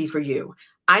I can be for you.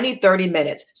 I need 30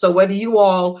 minutes. So whether you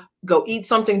all go eat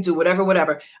something, do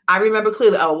whatever. I remember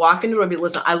clearly, I would walk in the room and be,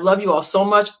 listen, I love you all so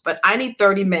much, but I need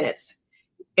 30 minutes.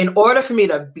 In order for me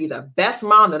to be the best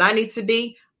mom that I need to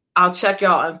be, I'll check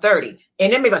y'all on 30.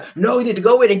 And then maybe like, no, you need to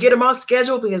go in and get them on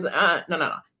schedule because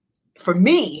no. For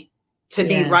me to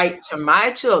be right to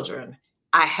my children,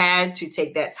 I had to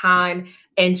take that time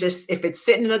and just, if it's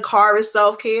sitting in the car is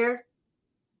self-care,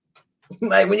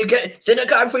 like when you sit in the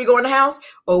car before you go in the house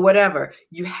or whatever,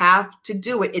 you have to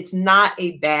do it. It's not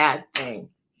a bad thing.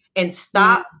 And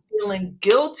stop feeling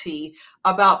guilty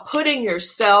about putting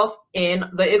yourself in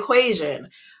the equation.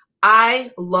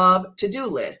 I love to-do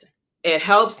lists. It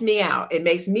helps me out. It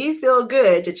makes me feel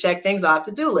good to check things off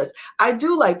to-do list. I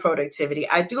do like productivity.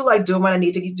 I do like doing what I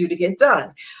need to do to get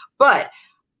done. But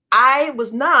I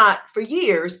was not for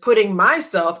years putting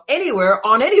myself anywhere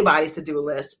on anybody's to-do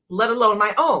list, let alone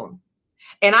my own.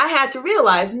 And I had to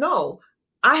realize, no,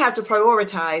 I have to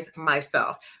prioritize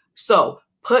myself. So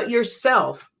put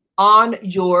yourself on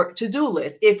your to-do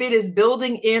list. If it is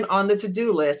building in on the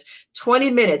to-do list, 20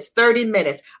 minutes, 30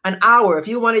 minutes, an hour. If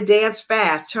you want to dance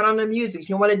fast, turn on the music. If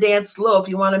you want to dance slow, if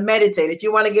you want to meditate, if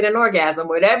you want to get an orgasm,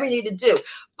 whatever you need to do,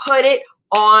 put it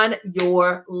on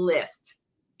your list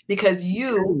because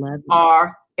you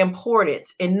are important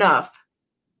enough.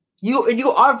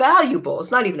 You are valuable.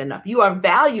 It's not even enough. You are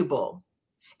valuable.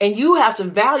 And you have to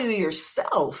value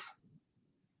yourself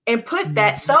and put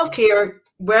that self-care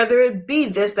whether it be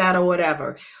this, that, or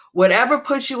whatever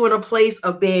puts you in a place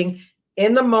of being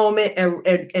in the moment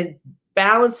and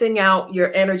balancing out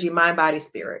your energy, mind, body,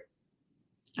 spirit.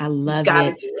 I love you gotta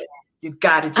it. do it. You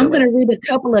got to do it. I'm going to read a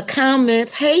couple of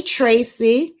comments. Hey,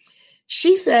 Tracy.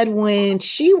 She said when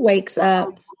she wakes up,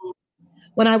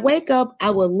 when I wake up,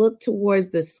 I will look towards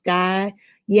the sky.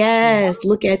 Yes,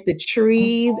 look at the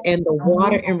trees and the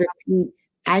water and repeat,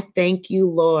 I thank you,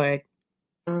 Lord.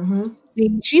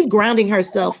 See, she's grounding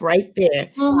herself right there.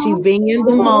 She's being in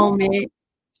the moment.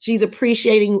 She's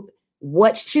appreciating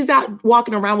what she's not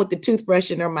walking around with the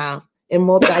toothbrush in her mouth and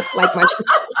like my.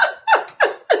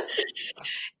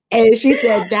 And she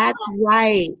said, that's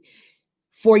right.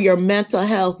 For your mental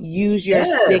health, use your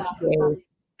sick day.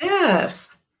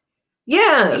 Yes.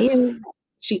 Yes. And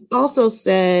she also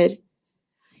said,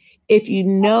 if you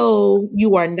know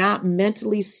you are not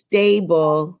mentally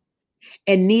stable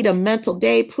and need a mental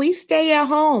day, please stay at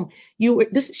home.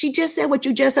 She just said what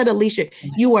you just said, Alicia.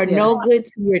 You are no good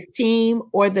to your team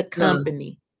or the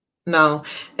company. No.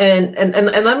 And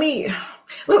let me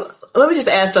just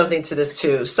add something to this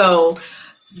too. So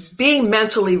being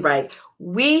mentally right.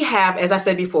 We have, as I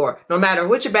said before, no matter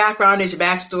what your background is, your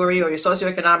backstory, or your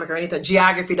socioeconomic or anything,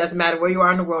 geography, doesn't matter where you are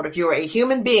in the world. If you're a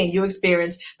human being, you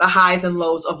experience the highs and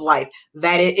lows of life.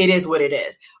 That it is what it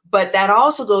is. But that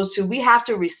also goes to, we have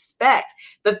to respect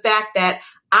the fact that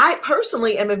I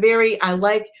personally am I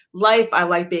like life. I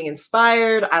like being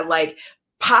inspired. I like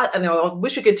I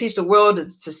wish we could teach the world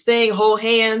to sing, hold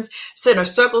hands, sit in a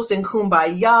circle, sing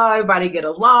kumbaya, everybody get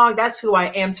along. That's who I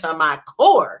am to my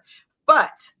core.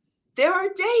 But there are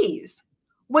days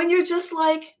when you're just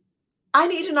like, I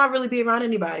need to not really be around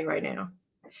anybody right now.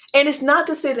 And it's not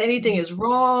to say that anything is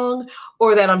wrong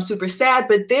or that I'm super sad,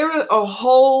 but there are a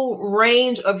whole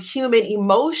range of human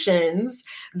emotions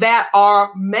that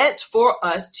are meant for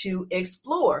us to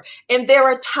explore. And there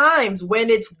are times when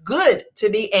it's good to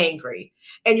be angry.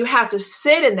 And you have to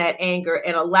sit in that anger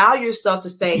and allow yourself to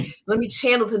say, let me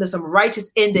channel into some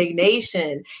righteous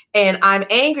indignation. And I'm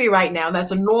angry right now.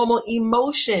 That's a normal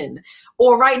emotion.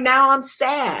 Or right now I'm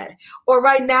sad. Or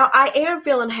right now I am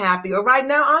feeling happy. Or right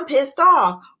now I'm pissed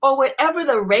off. Or whatever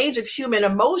the range of human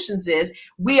emotions is,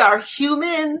 we are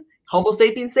human. Homo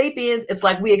sapiens sapiens. It's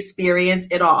like we experience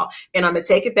it all. And I'm going to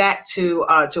take it back to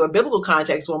a biblical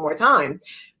context one more time.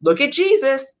 Look at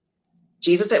Jesus.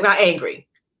 Jesus got angry.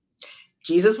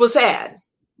 Jesus was sad.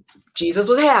 Jesus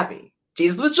was happy.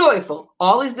 Jesus was joyful.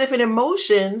 All these different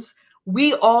emotions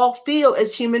we all feel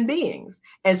as human beings.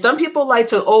 And some people like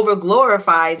to over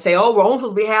glorify and say, oh, we're only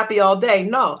supposed to be happy all day.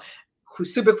 No.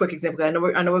 Super quick example. I know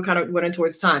we're kind of running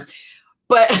towards time.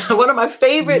 But one of my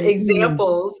favorite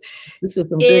examples in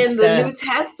the New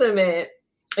Testament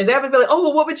is everybody like, oh,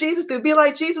 well, what would Jesus do? Be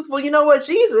like Jesus. Well, you know what?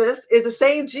 Jesus is the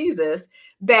same Jesus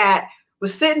that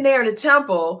was sitting there in the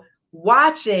temple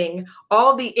watching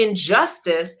all the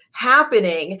injustice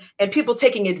happening and people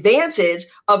taking advantage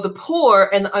of the poor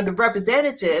and the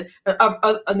underrepresented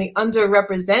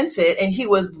and he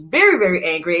was very, very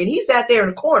angry, and he sat there in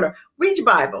the corner, read your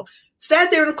Bible,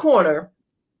 sat there in the corner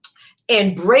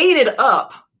and braided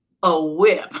up a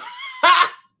whip.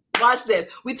 Watch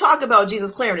this. We talk about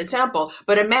Jesus clearing the temple,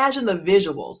 but imagine the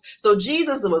visuals. So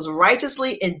Jesus was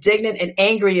righteously indignant and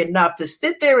angry enough to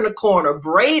sit there in a corner,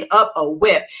 braid up a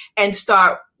whip, and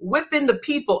start whipping the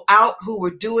people out who were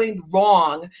doing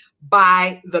wrong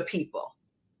by the people.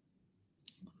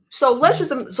 So let's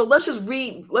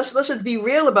just be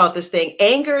real about this thing.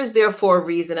 Anger is there for a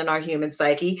reason in our human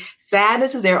psyche.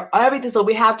 Sadness is there, everything. So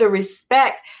we have to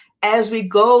respect as we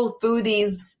go through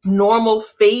these normal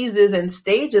phases and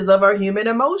stages of our human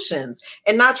emotions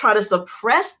and not try to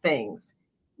suppress things,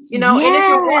 you know.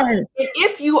 Yes. And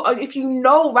if you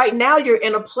know right now you're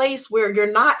in a place where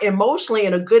you're not emotionally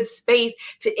in a good space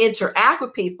to interact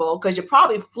with people because you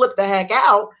probably flip the heck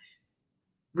out,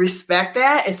 respect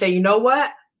that and say, you know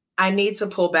what, I need to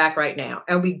pull back right now.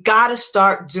 And we got to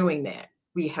start doing that.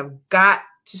 We have got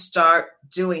to start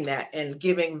doing that and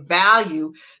giving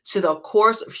value to the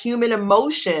course of human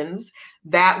emotions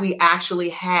that we actually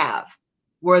have,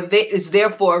 where it's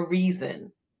there for a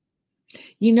reason.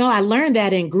 You know, I learned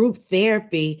that in group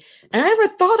therapy. And I never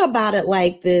thought about it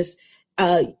like this.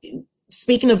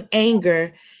 Speaking of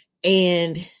anger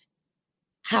and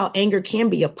how anger can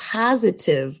be a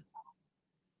positive,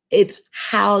 it's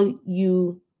how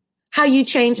you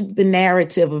change the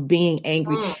narrative of being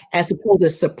angry as opposed to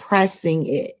suppressing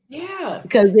it. Yeah.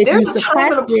 Because if there's you a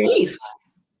time and a place.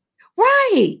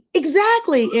 Right,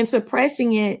 exactly. And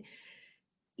suppressing it,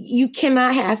 you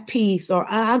cannot have peace, or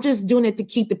I'm just doing it to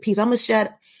keep the peace. I'm going to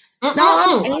shut. No,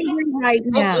 I'm angry right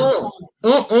now.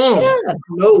 Yeah.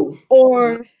 No.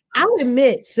 Or I'll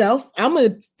admit, I'm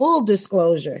a full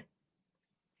disclosure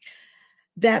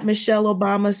that Michelle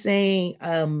Obama saying,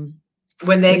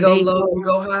 when they go low, you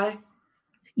go high.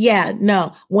 Yeah,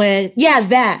 no,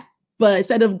 that. But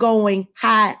instead of going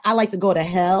high, I like to go to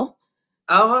hell.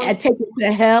 And take it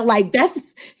to hell. Like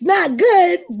it's not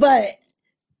good, but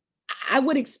I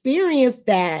would experience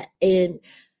that. And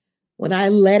when I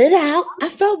let it out, I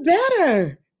felt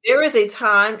better. There is a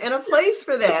time and a place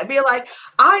for that. Be like,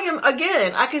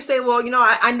 I can say, well,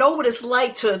 I know what it's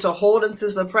like to hold and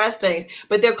to suppress things,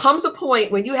 but there comes a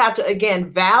point when you have to,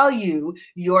 again, value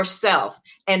yourself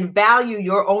and value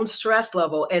your own stress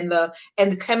level and the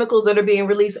chemicals that are being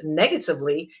released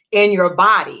negatively in your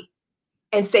body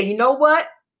and say, you know what?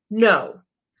 No,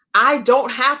 I don't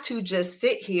have to just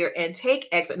sit here and take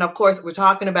extra. And of course, we're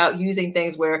talking about using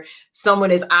things where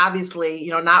someone is obviously,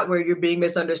 not where you're being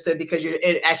misunderstood because you're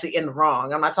actually in the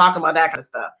wrong. I'm not talking about that kind of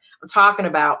stuff. I'm talking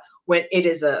about when it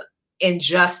is a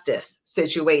injustice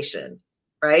situation,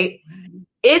 right?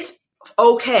 It's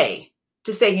okay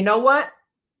to say, you know what?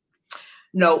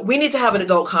 No, we need to have an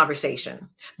adult conversation.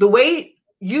 The way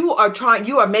you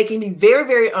are making me very,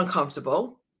 very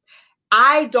uncomfortable.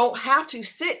 I don't have to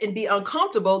sit and be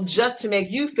uncomfortable just to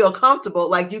make you feel comfortable,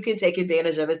 like you can take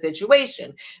advantage of a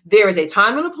situation. There is a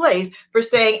time and a place for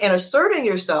saying and asserting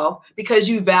yourself because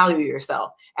you value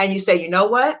yourself. And you say, you know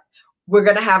what? We're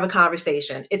going to have a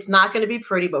conversation. It's not going to be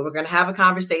pretty, but we're going to have a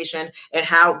conversation, and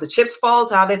how the chips fall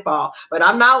is how they fall. But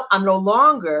I'm no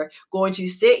longer going to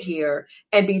sit here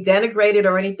and be denigrated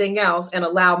or anything else and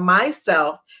allow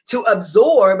myself to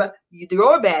absorb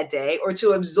your bad day or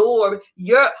to absorb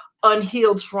your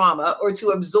unhealed trauma or to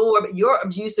absorb your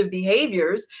abusive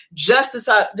behaviors just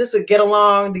to get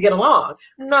along.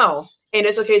 No. And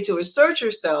it's okay to assert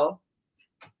yourself,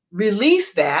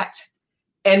 release that,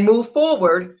 and move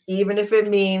forward, even if it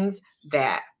means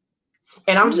that.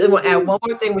 And I'm just going to add one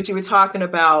more thing, what you were talking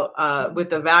about with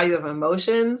the value of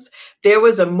emotions. There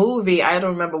was a movie, I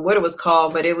don't remember what it was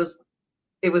called, but it was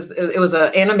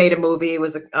an animated movie. It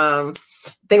was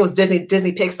I think it was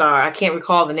Disney Pixar. I can't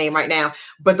recall the name right now,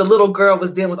 but the little girl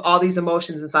was dealing with all these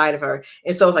emotions inside of her.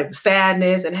 And so it was like the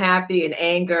sadness and happy and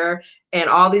anger and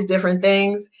all these different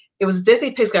things. It was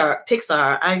Disney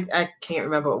Pixar. I can't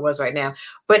remember what it was right now,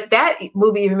 but that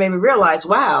movie even made me realize,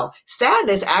 wow,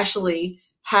 sadness actually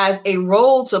has a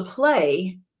role to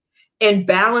play in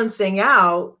balancing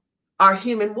out our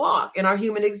human walk and our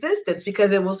human existence,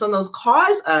 because it will sometimes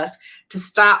cause us to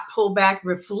stop, pull back,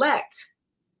 reflect.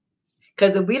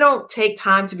 Because if we don't take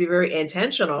time to be very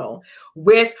intentional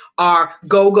with our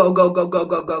go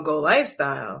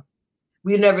lifestyle,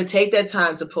 we never take that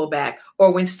time to pull back.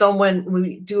 Or when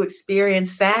we do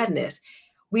experience sadness,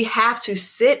 we have to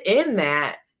sit in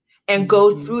that and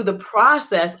go through the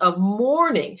process of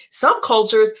mourning. Some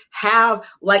cultures have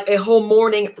like a whole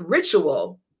mourning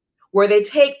ritual where they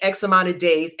take X amount of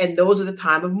days and those are the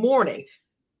time of mourning.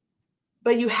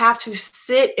 But you have to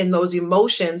sit in those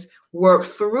emotions, work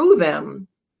through them,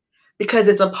 because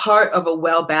it's a part of a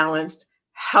well-balanced,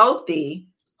 healthy,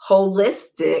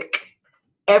 holistic,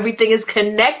 everything is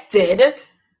connected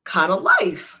kind of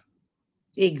life.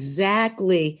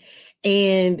 Exactly.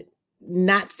 And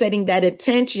not setting that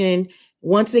attention,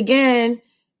 once again,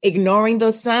 ignoring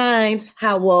those signs,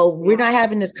 we're not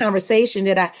having this conversation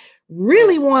that I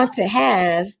really want to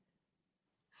have,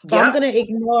 but I'm going to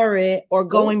ignore it. Or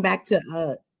going back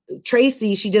to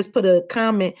Tracy, she just put a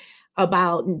comment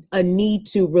about a need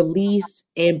to release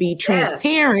and be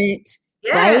transparent,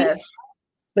 right?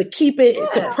 But keep it,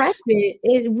 suppress it.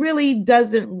 It really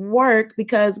doesn't work,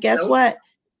 because guess what?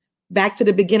 Back to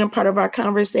the beginning part of our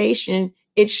conversation,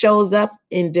 it shows up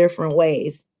in different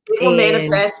ways. It will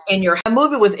manifest in your. The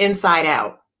movie was Inside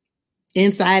Out.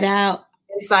 Inside Out.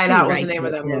 Inside Out was the name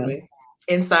of that movie.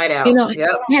 Inside Out.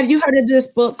 Have you heard of this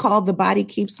book called The Body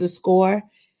Keeps the Score?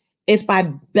 It's by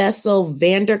Bessel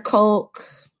van der Kolk.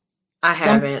 I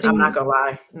haven't. I'm not gonna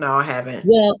lie. No, I haven't.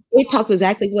 Well, it talks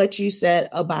exactly what you said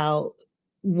about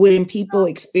when people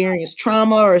experience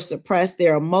trauma or suppress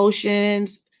their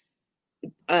emotions.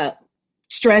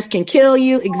 Stress can kill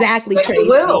you. Exactly, yes, Tracy. It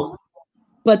will.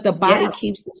 But the body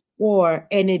keeps the score,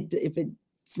 and if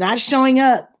it's not showing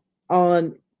up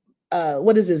on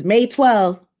what is this, May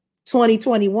 12th,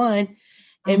 2021,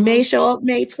 it may show up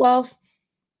May 12th,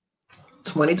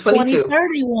 2022,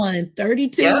 2031,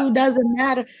 32, doesn't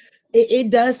matter. It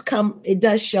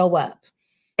does show up.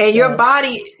 And So, your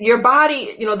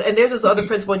body, you know, and there's this other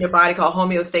principle in your body called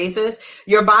homeostasis.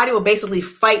 Your body will basically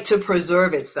fight to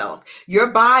preserve itself. Your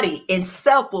body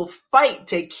itself will fight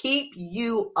to keep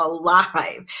you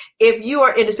alive. If you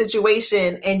are in a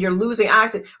situation and you're losing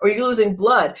oxygen or you're losing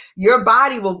blood, your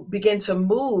body will begin to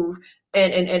move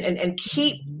and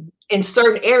keep in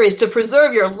certain areas to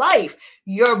preserve your life.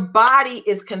 Your body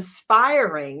is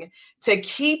conspiring to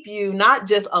keep you not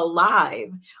just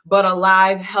alive, but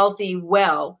alive, healthy,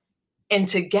 well, and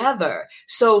together.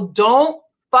 So don't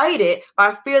fight it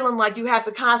by feeling like you have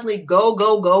to constantly go,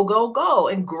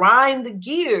 and grind the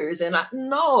gears. And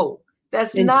no,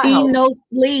 that's and not team healthy. no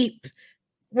sleep.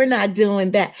 We're not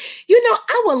doing that. You know,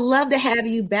 I would love to have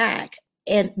you back.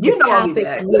 And the You know I'll be topic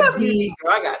back. would Whatever you be, need,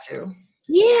 girl, I got you.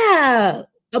 yeah,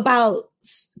 about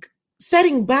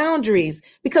setting boundaries,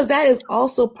 because that is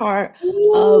also part of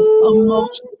Ooh,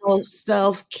 emotional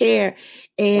self-care that's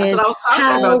what and I was talking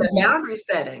about, how, that boundary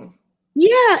setting.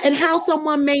 yeah, and how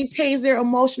someone maintains their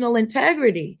emotional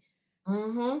integrity.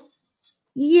 Mm-hmm.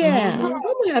 Yeah, Mm-hmm. I'm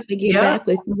gonna have to get Yeah. back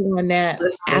with you on that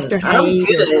Listen, after I'm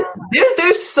hiatus. good.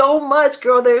 There's so much,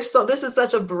 girl. This is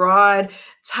such a broad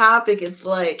topic. It's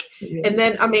like, and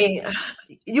then I mean,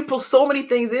 you pull so many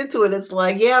things into it. It's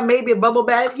like, yeah, maybe a bubble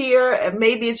bath here, and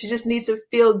maybe it's you just need to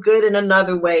feel good in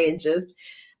another way. And just,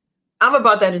 I'm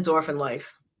about that endorphin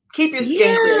life. Keep your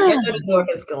skin clear. Yeah, Get the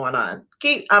endorphins going on.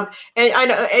 And I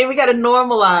know, and we got to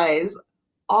normalize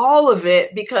all of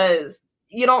it, because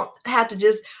you don't have to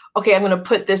just, okay, I'm going to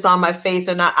put this on my face.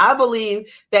 And I believe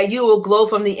that you will glow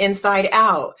from the inside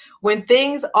out. When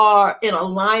things are in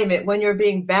alignment, when you're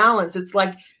being balanced, it's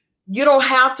like you don't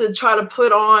have to try to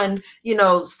put on, you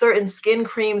know, certain skin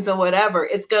creams or whatever.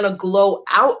 It's going to glow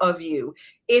out of you.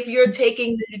 If you're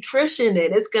taking the nutrition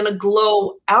in, it's going to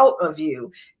glow out of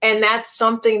you. And that's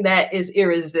something that is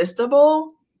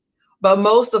irresistible. But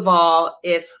most of all,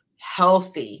 it's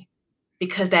healthy,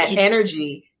 because that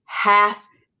energy has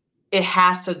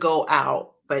to go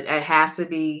out, but it has to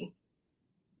be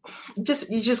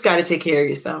you just got to take care of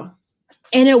yourself.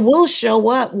 and it will show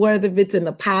up whether it's in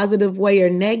a positive way or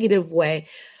negative way.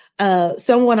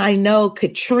 Someone I know,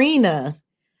 Katrina,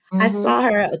 I saw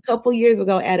her a couple years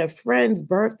ago at a friend's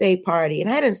birthday party, and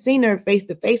I hadn't seen her face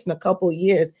to face in a couple of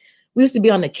years. We used to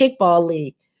be on the kickball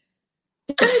league.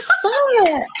 I saw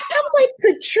her. I was like,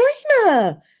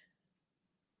 Katrina,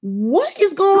 what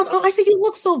is going on? I said, you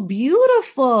look so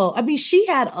beautiful. I mean, she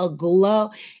had a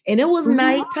glow, and it was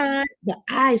nighttime, but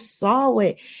I saw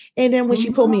it. And then when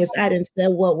she pulled me aside and said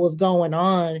what was going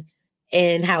on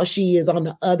and how she is on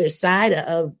the other side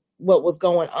of what was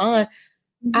going on,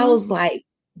 I was like,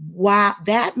 wow,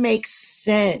 that makes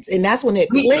sense. And that's when it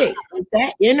clicked.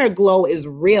 That inner glow is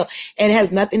real, and it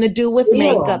has nothing to do with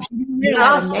makeup. She didn't wear a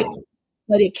lot of makeup,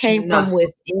 but it came from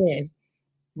within.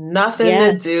 Nothing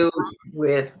to do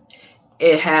with,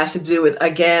 it has to do with,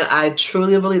 again, I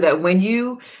truly believe that when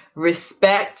you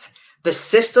respect the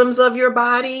systems of your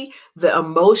body, the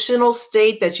emotional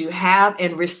state that you have,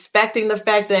 and respecting the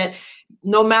fact that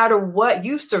no matter what,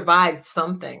 you've survived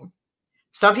something.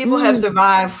 Some people have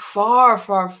survived far,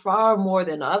 far, far more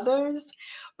than others.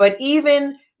 But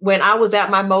even when I was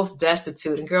at my most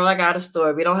destitute, and girl, I got a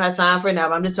story. We don't have time for it now,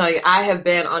 but I'm just telling you, I have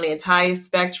been on the entire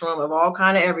spectrum of all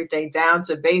kind of everything, down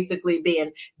to basically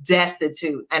being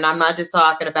destitute. And I'm not just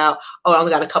talking about, oh, I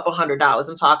only got a couple $100s.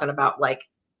 I'm talking about like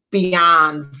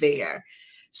beyond there.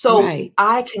 So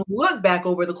I can look back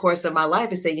over the course of my life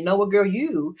and say, you know what, girl,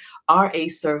 you are a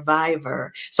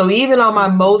survivor. So even on my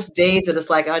most days that it's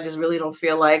like, I just really don't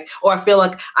feel like, or I feel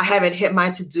like I haven't hit my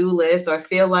to-do list, or I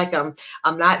feel like I'm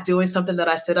not doing something that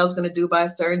I said I was going to do by a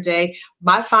certain day,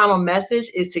 my final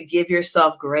message is to give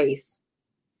yourself grace.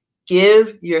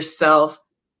 Give yourself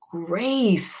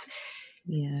grace.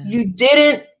 Yeah. You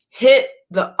didn't hit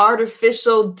the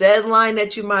artificial deadline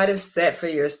that you might have set for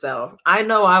yourself. I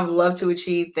know I would love to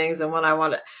achieve things, and when I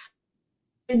want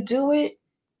to do it,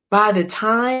 by the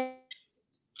time,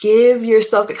 give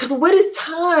yourself, because what is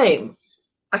time?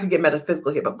 I could get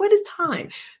metaphysical here, but what is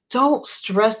time? Don't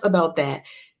stress about that.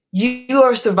 You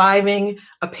are surviving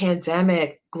a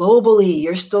pandemic globally.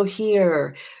 You're still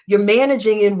here. You're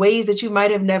managing in ways that you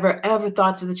might have never, ever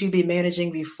thought that you'd be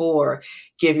managing before.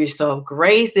 Give yourself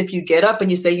grace if you get up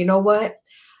and you say, you know what?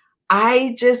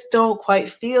 I just don't quite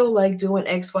feel like doing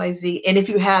X, Y, Z. And if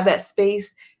you have that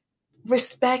space,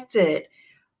 respect it.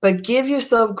 But give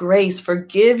yourself grace.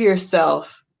 Forgive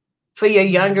yourself for your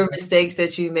younger mistakes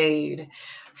that you made.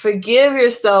 Forgive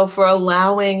yourself for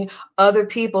allowing other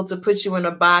people to put you in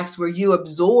a box where you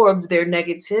absorbed their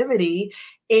negativity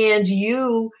and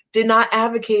you did not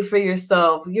advocate for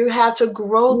yourself. You have to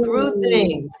grow through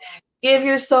things. Give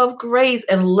yourself grace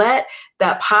and let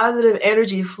that positive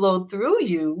energy flow through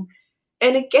you.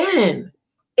 And again,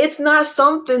 it's not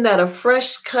something that a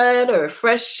fresh cut or a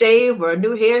fresh shave or a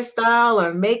new hairstyle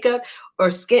or makeup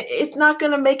or skin, it's not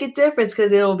going to make a difference,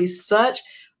 because it'll be such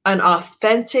an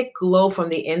authentic glow from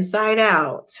the inside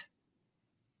out.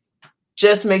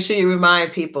 Just make sure you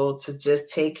remind people to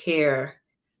just take care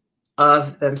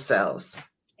of themselves.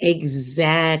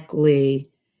 Exactly.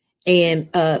 And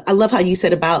I love how you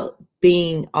said about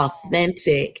being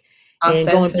authentic. And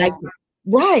going back,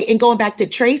 right. And going back to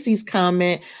Tracy's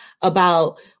comment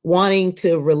about wanting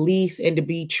to release and to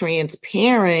be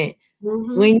transparent.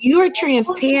 Mm-hmm. When you're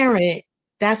transparent,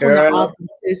 that's when the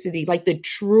authenticity, like the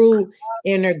true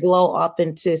inner glow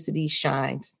authenticity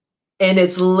shines. And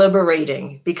it's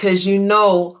liberating, because you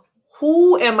know,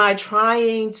 who am I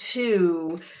trying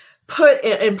to put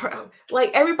in, like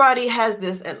everybody has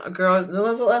this, and girl,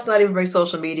 let's not even bring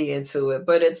social media into it,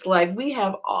 but it's like we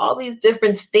have all these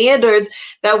different standards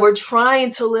that we're trying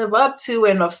to live up to,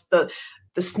 and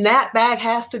the snapback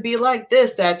has to be like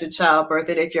this after childbirth.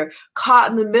 And if you're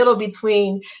caught in the middle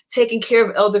between taking care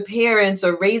of elder parents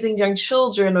or raising young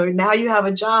children, or now you have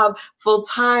a job full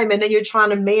time and then you're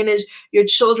trying to manage your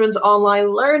children's online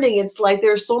learning, it's like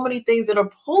there are so many things that are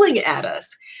pulling at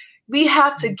us. We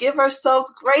have to give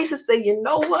ourselves grace and say, you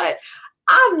know what?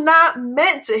 I'm not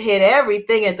meant to hit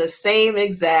everything at the same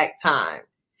exact time.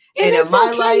 And in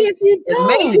my life, as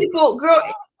many people, girl,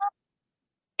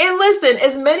 and listen,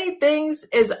 as many things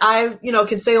as I,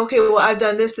 can say, okay, well, I've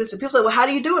done this. People say, well, how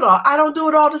do you do it all? I don't do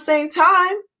it all at the same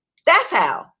time. That's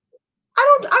how.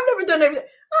 I've never done everything.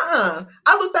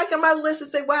 I look back at my list and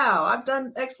say, wow, I've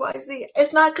done X, Y, Z.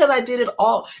 It's not because I did it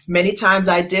all. Many times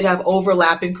I did have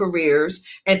overlapping careers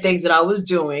and things that I was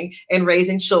doing and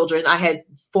raising children. I had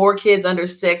 4 kids under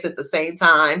 6 at the same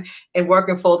time and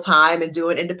working full time and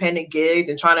doing independent gigs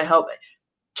and trying to help.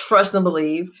 Trust and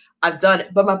believe I've done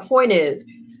it. But my point is,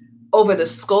 over the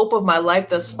scope of my life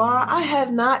thus far, I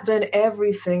have not done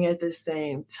everything at the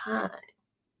same time.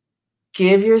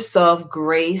 Give yourself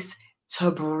grace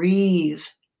to breathe.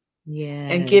 Yeah.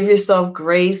 And give yourself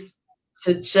grace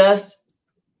to just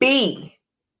be.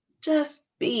 Just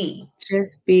be.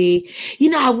 Just be.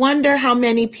 I wonder how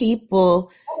many people,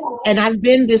 and I've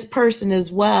been this person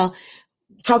as well,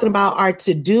 talking about our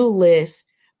to-do list,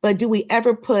 but do we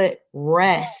ever put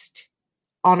rest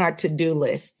on our to-do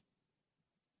list?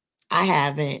 I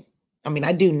haven't. I mean,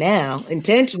 I do now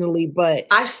intentionally, but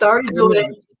I started doing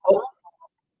it.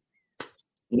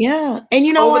 Yeah.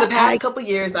 And over the past couple of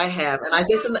years I have, and I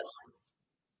just,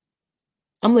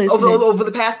 I'm listening. Over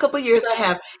the past couple of years I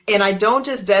have, and I don't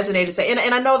just designate to say, and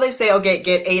I know they say, okay,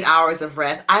 get 8 hours of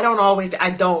rest. I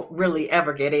don't really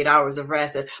ever get 8 hours of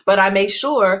rest, but I make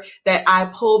sure that I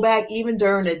pull back even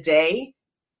during the day.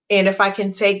 And if I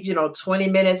can take, 20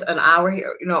 minutes, an hour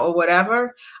here, or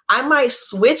whatever, I might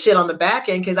switch it on the back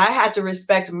end, because I had to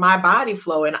respect my body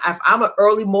flow. And if I'm an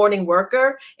early morning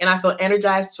worker and I feel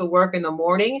energized to work in the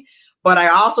morning, but I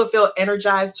also feel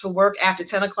energized to work after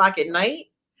 10 o'clock at night,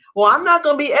 well, I'm not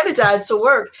going to be energized to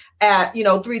work at,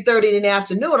 3:30 in the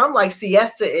afternoon. I'm like,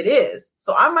 siesta it is.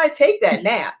 So I might take that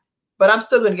nap, but I'm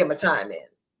still going to get my time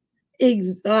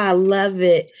in. Oh, I love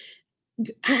it.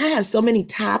 I have so many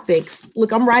topics.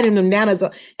 Look, I'm writing them down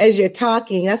as you're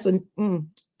talking. That's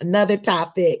another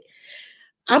topic.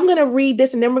 I'm going to read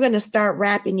this and then we're going to start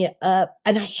wrapping it up.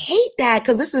 And I hate that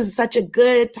because this is such a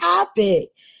good topic.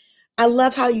 I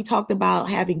love how you talked about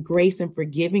having grace and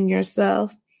forgiving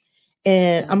yourself.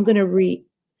 And I'm going to read.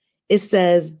 It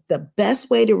says, the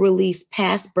best way to release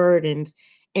past burdens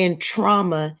and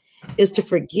trauma is to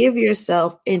forgive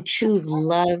yourself and choose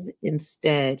love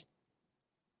instead.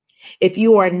 If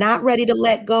you are not ready to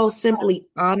let go, simply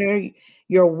honor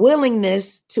your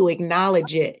willingness to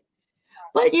acknowledge it.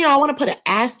 But, I want to put an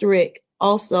asterisk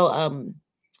also,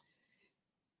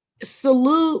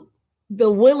 salute the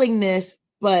willingness,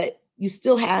 but you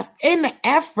still have, in the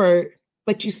effort,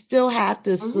 but you still have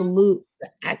to salute the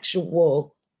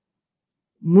actual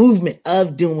movement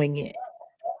of doing it.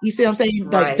 You see what I'm saying?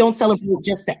 Like, right. Don't celebrate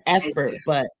just the effort,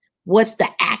 but what's the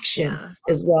action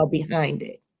as well behind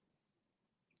it.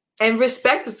 And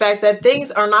respect the fact that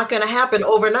things are not going to happen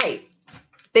overnight.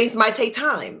 Things might take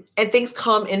time, and things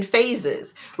come in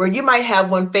phases, where you might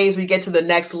have one phase where you get to the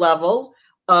next level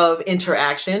of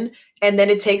interaction, and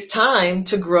then it takes time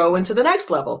to grow into the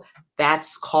next level.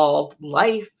 That's called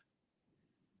life.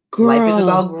 Girl, life is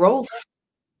about growth.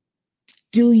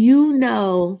 Do you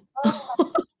know?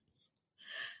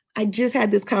 I just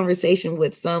had this conversation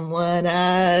with someone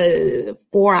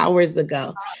 4 hours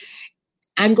ago.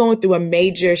 I'm going through a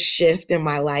major shift in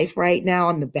my life right now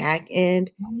on the back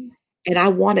end, and I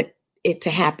wanted it to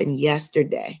happen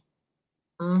yesterday.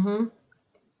 Mm-hmm.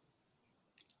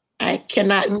 I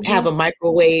cannot have a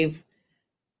microwave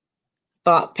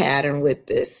thought pattern with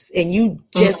this. And you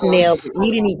just nailed it.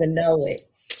 You didn't even know it.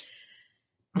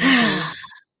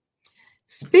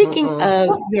 Speaking of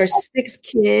your 6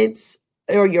 kids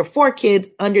or your 4 kids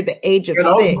under the age of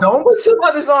 6. Don't put 2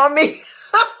 mothers on me.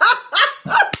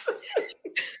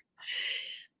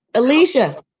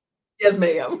 Alicia. Yes,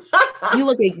 ma'am. You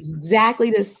look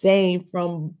exactly the same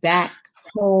from back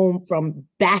home, from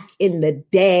back in the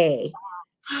day.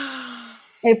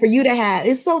 And for you to have,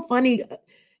 it's so funny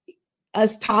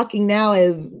us talking now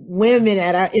as women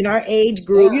in our age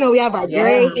group. You know, we have our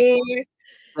gray hair.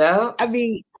 Yeah. I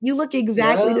mean, you look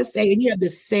exactly the same. And you have the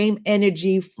same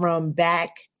energy from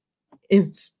back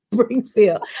in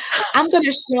Springfield. I'm going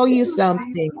to show you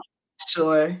something.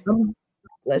 Sure.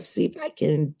 Let's see if I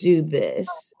can do this.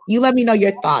 You let me know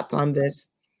your thoughts on this.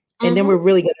 And then we're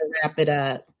really going to wrap it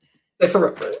up.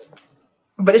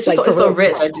 But it's just it's so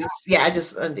rich.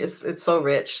 It's so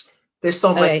rich. There's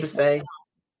so much to say.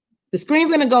 The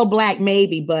screen's going to go black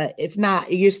maybe, but if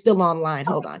not, you're still online.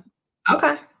 Hold on.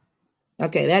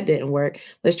 Okay, that didn't work.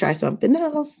 Let's try something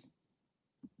else.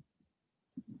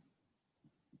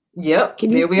 Yep,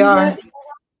 here we are. That?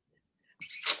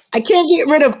 I can't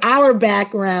get rid of our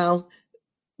background.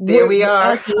 There we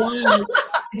are.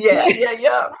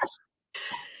 Yeah.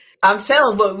 I'm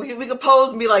telling, look, we could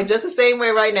pose and be like just the same way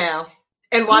right now.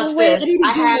 And watch this.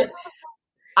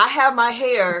 I have my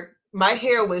hair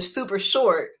was super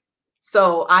short.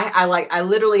 So I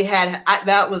literally had,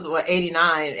 that was what,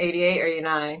 89, 88 or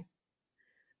 89.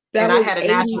 And I had a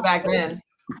natural back then.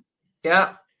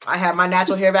 Yep. I had my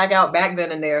natural hair back out back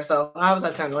then and there. So how was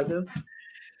I turning like this?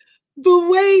 But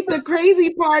wait, the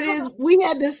crazy part is we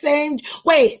had the same,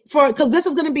 because this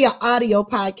is going to be an audio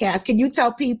podcast. Can you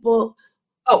tell people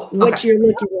what you're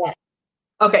looking at?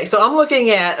 Okay, so I'm looking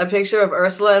at a picture of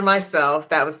Ursula and myself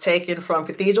that was taken from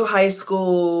Cathedral High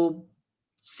School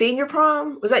senior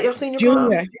prom. Was that your senior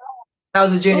prom? That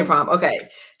was a junior prom. Okay.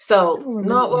 So,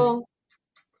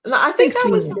 I think that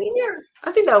was senior.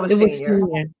 I think that was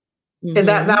senior. Because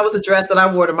that was a dress that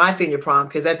I wore to my senior prom.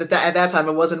 Because at that time,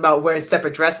 it wasn't about wearing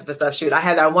separate dresses for stuff. Shoot, I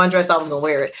had that one dress, I was going to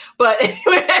wear it. But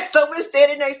anyway, so we're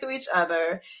standing next to each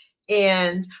other.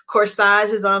 And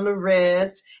corsage is on the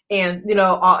wrist. And,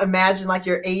 I'll imagine like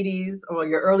your 80s or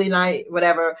your early night,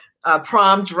 whatever,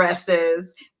 prom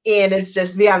dresses. And it's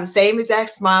just, we have the same exact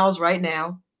smiles right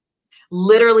now.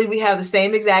 Literally, we have the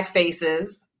same exact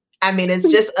faces. I mean, it's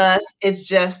just us. It's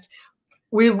just,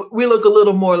 we look a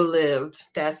little more lived.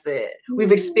 That's it.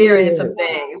 We've experienced some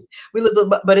things. We look,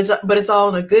 but it's all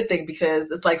in a good thing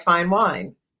because it's like fine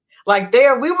wine. Like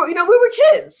we were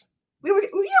kids. We were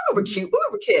cute. We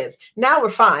were kids. Now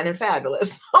we're fine and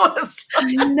fabulous.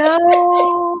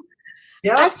 No.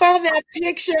 Yep. I found that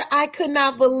picture. I could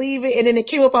not believe it. And then it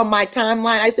came up on my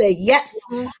timeline. I said, yes,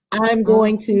 I'm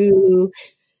going to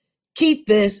keep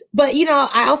this. But,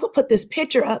 I also put this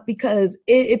picture up because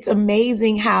it's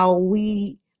amazing how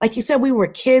we, like you said, we were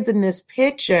kids in this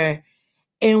picture.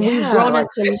 And we've grown up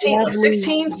to 15,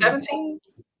 16, 17.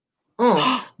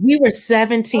 We were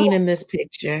 17 in this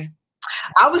picture.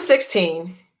 I was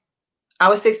 16.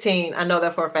 I know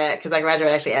that for a fact because I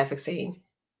graduated actually at 16.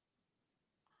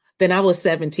 Then I was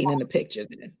 17 in the picture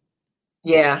then.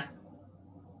 Yeah.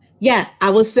 Yeah, I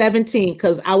was 17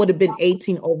 because I would have been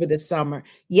 18 over the summer.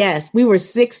 Yes, we were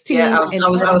 16. Yeah, I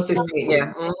was 16.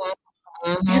 Yeah.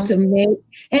 That's amazing.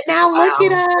 And now look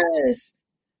at us.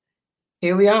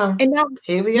 Here we are. And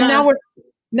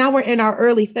now we're in our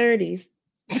early 30s.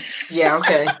 Yeah,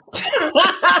 okay.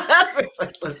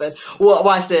 Listen, well,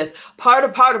 watch this. Part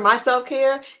of my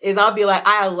self-care is I'll be like,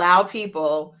 I allow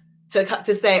people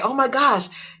to say, oh my gosh,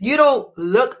 you don't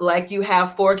look like you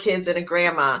have 4 kids and a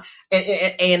grandma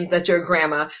and that you're a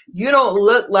grandma. You don't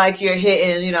look like you're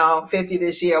hitting, 50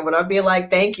 this year. But I'll be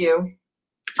like, thank you.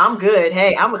 I'm good.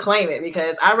 Hey, I'm gonna claim it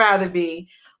because I'd rather be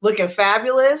looking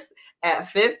fabulous at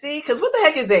 50. Because what the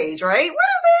heck is age, right? What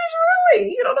is age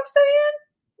really? You know what I'm saying?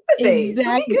 What's exactly. Age? So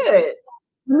be good.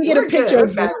 Let me get a picture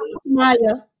of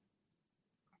Maya.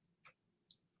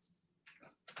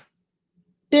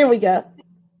 There we go.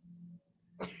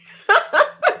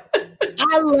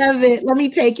 I love it. Let me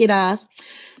take it off.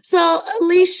 So,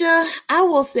 Alicia, I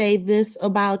will say this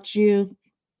about you.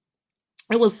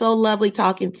 It was so lovely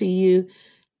talking to you.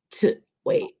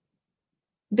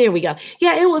 There we go.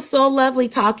 Yeah, it was so lovely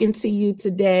talking to you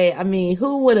today. I mean,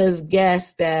 who would have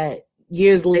guessed that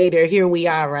years later, here we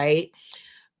are, right?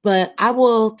 But I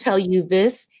will tell you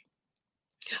this.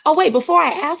 Oh, wait, before I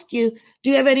ask you, do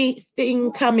you have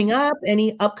anything coming up,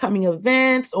 any upcoming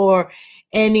events or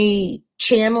any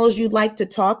channels you'd like to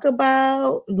talk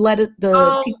about? Let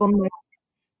the people know.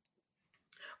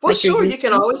 Well, sure. You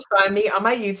can always find me on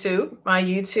my YouTube. My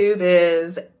YouTube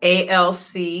is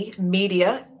ALC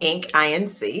Media Inc.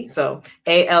 INC. So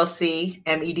ALC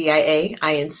MEDIA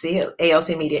INC, ALC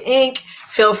Media Inc.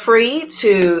 Feel free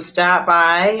to stop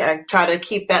by. I try to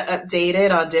keep that updated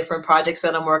on different projects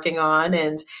that I'm working on,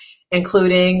 and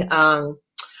including a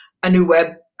new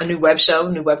web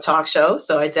talk show.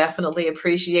 So I definitely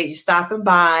appreciate you stopping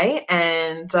by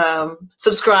and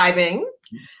subscribing.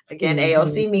 Again,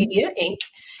 ALC Media Inc.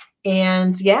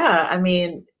 And yeah, I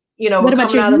mean, what we're about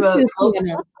coming out of a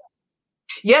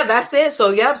yeah, that's it.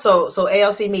 So so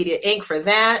ALC Media Inc. for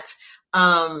that.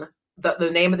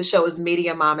 The name of the show is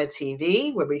Media Mama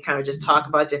TV, where we kind of just talk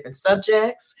about different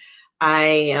subjects.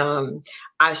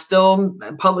 I still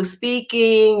public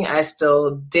speaking. I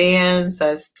still dance.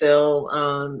 I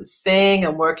still sing.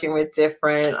 I'm working with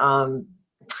different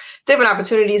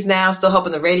opportunities now, still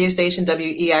helping the radio station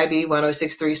WEIB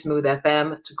 106.3 Smooth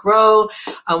FM to grow.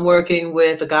 I'm working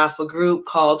with a gospel group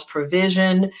called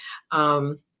Provision,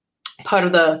 part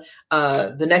of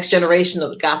the next generation of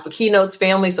the Gospel Keynotes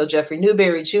family. So Jeffrey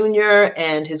Newberry Jr.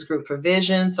 and his group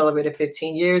Provision celebrated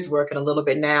 15 years, working a little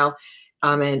bit now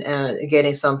and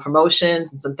getting some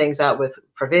promotions and some things out with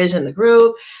Provision, the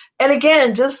group. And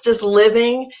again, just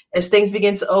living as things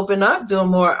begin to open up, doing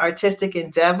more artistic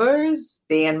endeavors,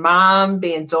 being mom,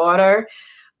 being daughter,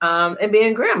 and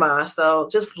being grandma. So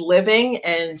just living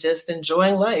and just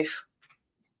enjoying life.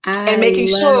 And making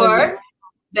sure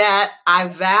that I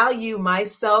value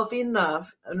myself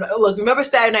enough. Look, remember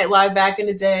Saturday Night Live back in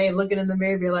the day, and looking in the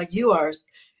mirror, be like, you are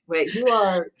worth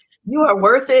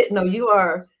it. No, you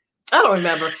are. I don't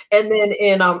remember. And then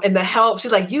in The Help,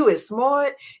 she's like, you is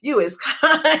smart, you is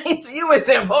kind, you is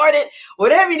important.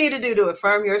 Whatever you need to do to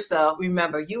affirm yourself,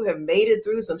 remember, you have made it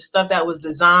through some stuff that was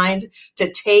designed to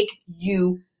take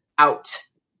you out.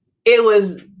 It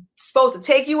was supposed to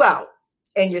take you out,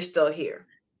 and you're still here.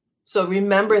 So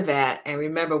remember that, and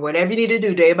remember whatever you need to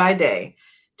do day by day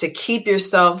to keep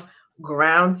yourself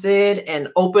grounded and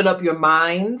open up your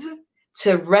mind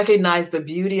to recognize the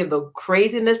beauty of the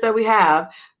craziness that we have,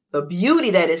 the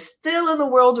beauty that is still in the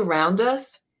world around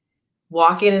us,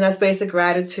 walking in that space of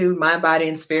gratitude, mind, body,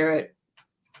 and spirit.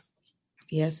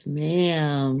 Yes,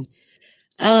 ma'am.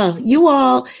 You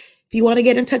all, if you want to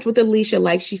get in touch with Alicia,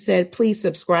 like she said, please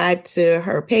subscribe to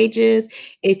her pages.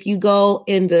 If you go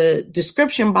in the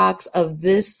description box of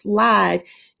this live,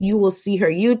 you will see her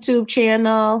YouTube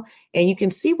channel and you can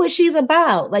see what she's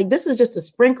about. Like, this is just a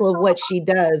sprinkle of what she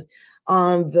does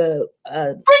on the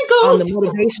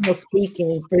motivational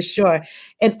speaking, for sure.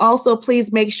 And also,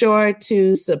 please make sure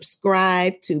to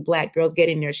subscribe to Black Girls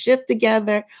Getting Their Shift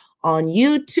Together on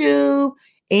YouTube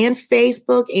and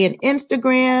Facebook and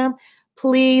Instagram.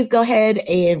 Please go ahead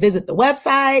and visit the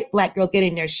website, Black Girls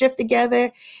Getting Their Shift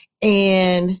Together.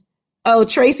 And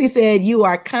Tracy said, you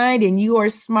are kind and you are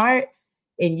smart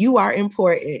and you are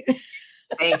important.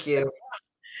 Thank you.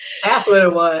 That's what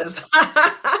it was.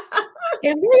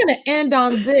 And we're going to end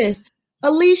on this.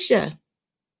 Alicia,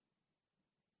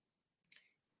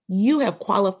 you have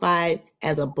qualified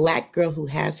as a Black girl who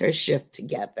has her shift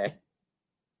together.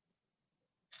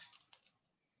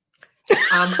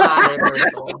 I'm honored.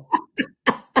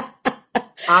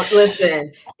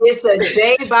 Listen, it's a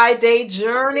day-by-day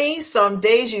journey. Some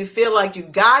days you feel like you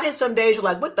got it. Some days you're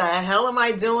like, what the hell am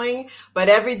I doing? But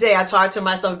every day I talk to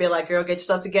myself and be like, girl, get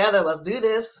yourself together. Let's do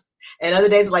this. And other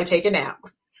days like, take a nap.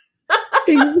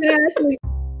 Exactly.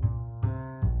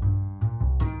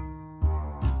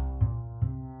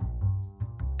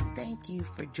 Thank you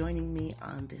for joining me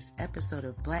on this episode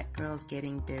of Black Girls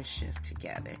Getting Their Shift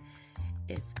Together.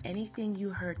 If anything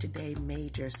you heard today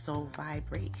made your soul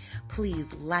vibrate,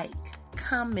 please like,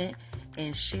 comment,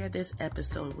 and share this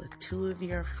episode with 2 of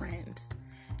your friends.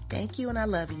 Thank you, and I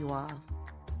love you all.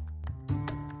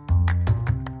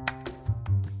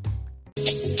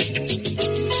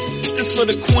 This for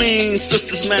the queens,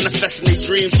 sisters manifesting their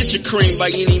dreams. Get your cream by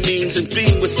any means and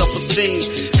beam with self-esteem.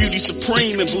 Beauty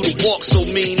supreme and Buddha walk so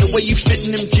mean. The way you fit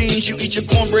in them jeans, you eat your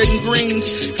cornbread and greens.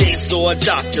 Dance or a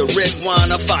doctor, red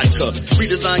wine or vodka.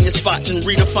 Redesign your spot and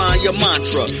redefine your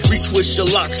mantra. Retwist your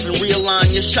locks and realign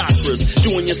your chakras.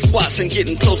 Doing your squats and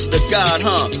getting closer to God,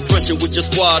 huh? Brunching with your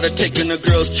squad or taking a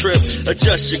girl's trip.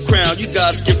 Adjust your crown, you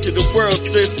God's gift to the world,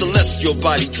 sis. Celestial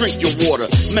body, drink your water.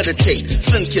 Meditate,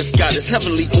 sun kiss God is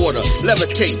heavenly order.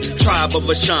 levitate. Tribe of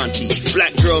Ashanti,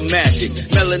 black girl magic.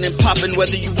 Melanin popping,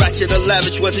 whether you ratchet or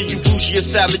lavish, whether you bougie or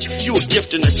savage, you a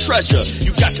gift and a treasure.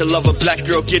 You got to love a black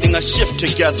girl getting a shift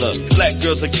together. Black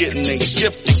girls are getting a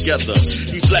shift together.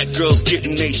 These black girls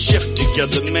getting a shift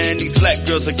together, man. These black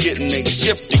girls are getting a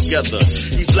shift together.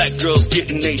 These black girls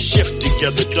getting a shift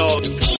together, dog.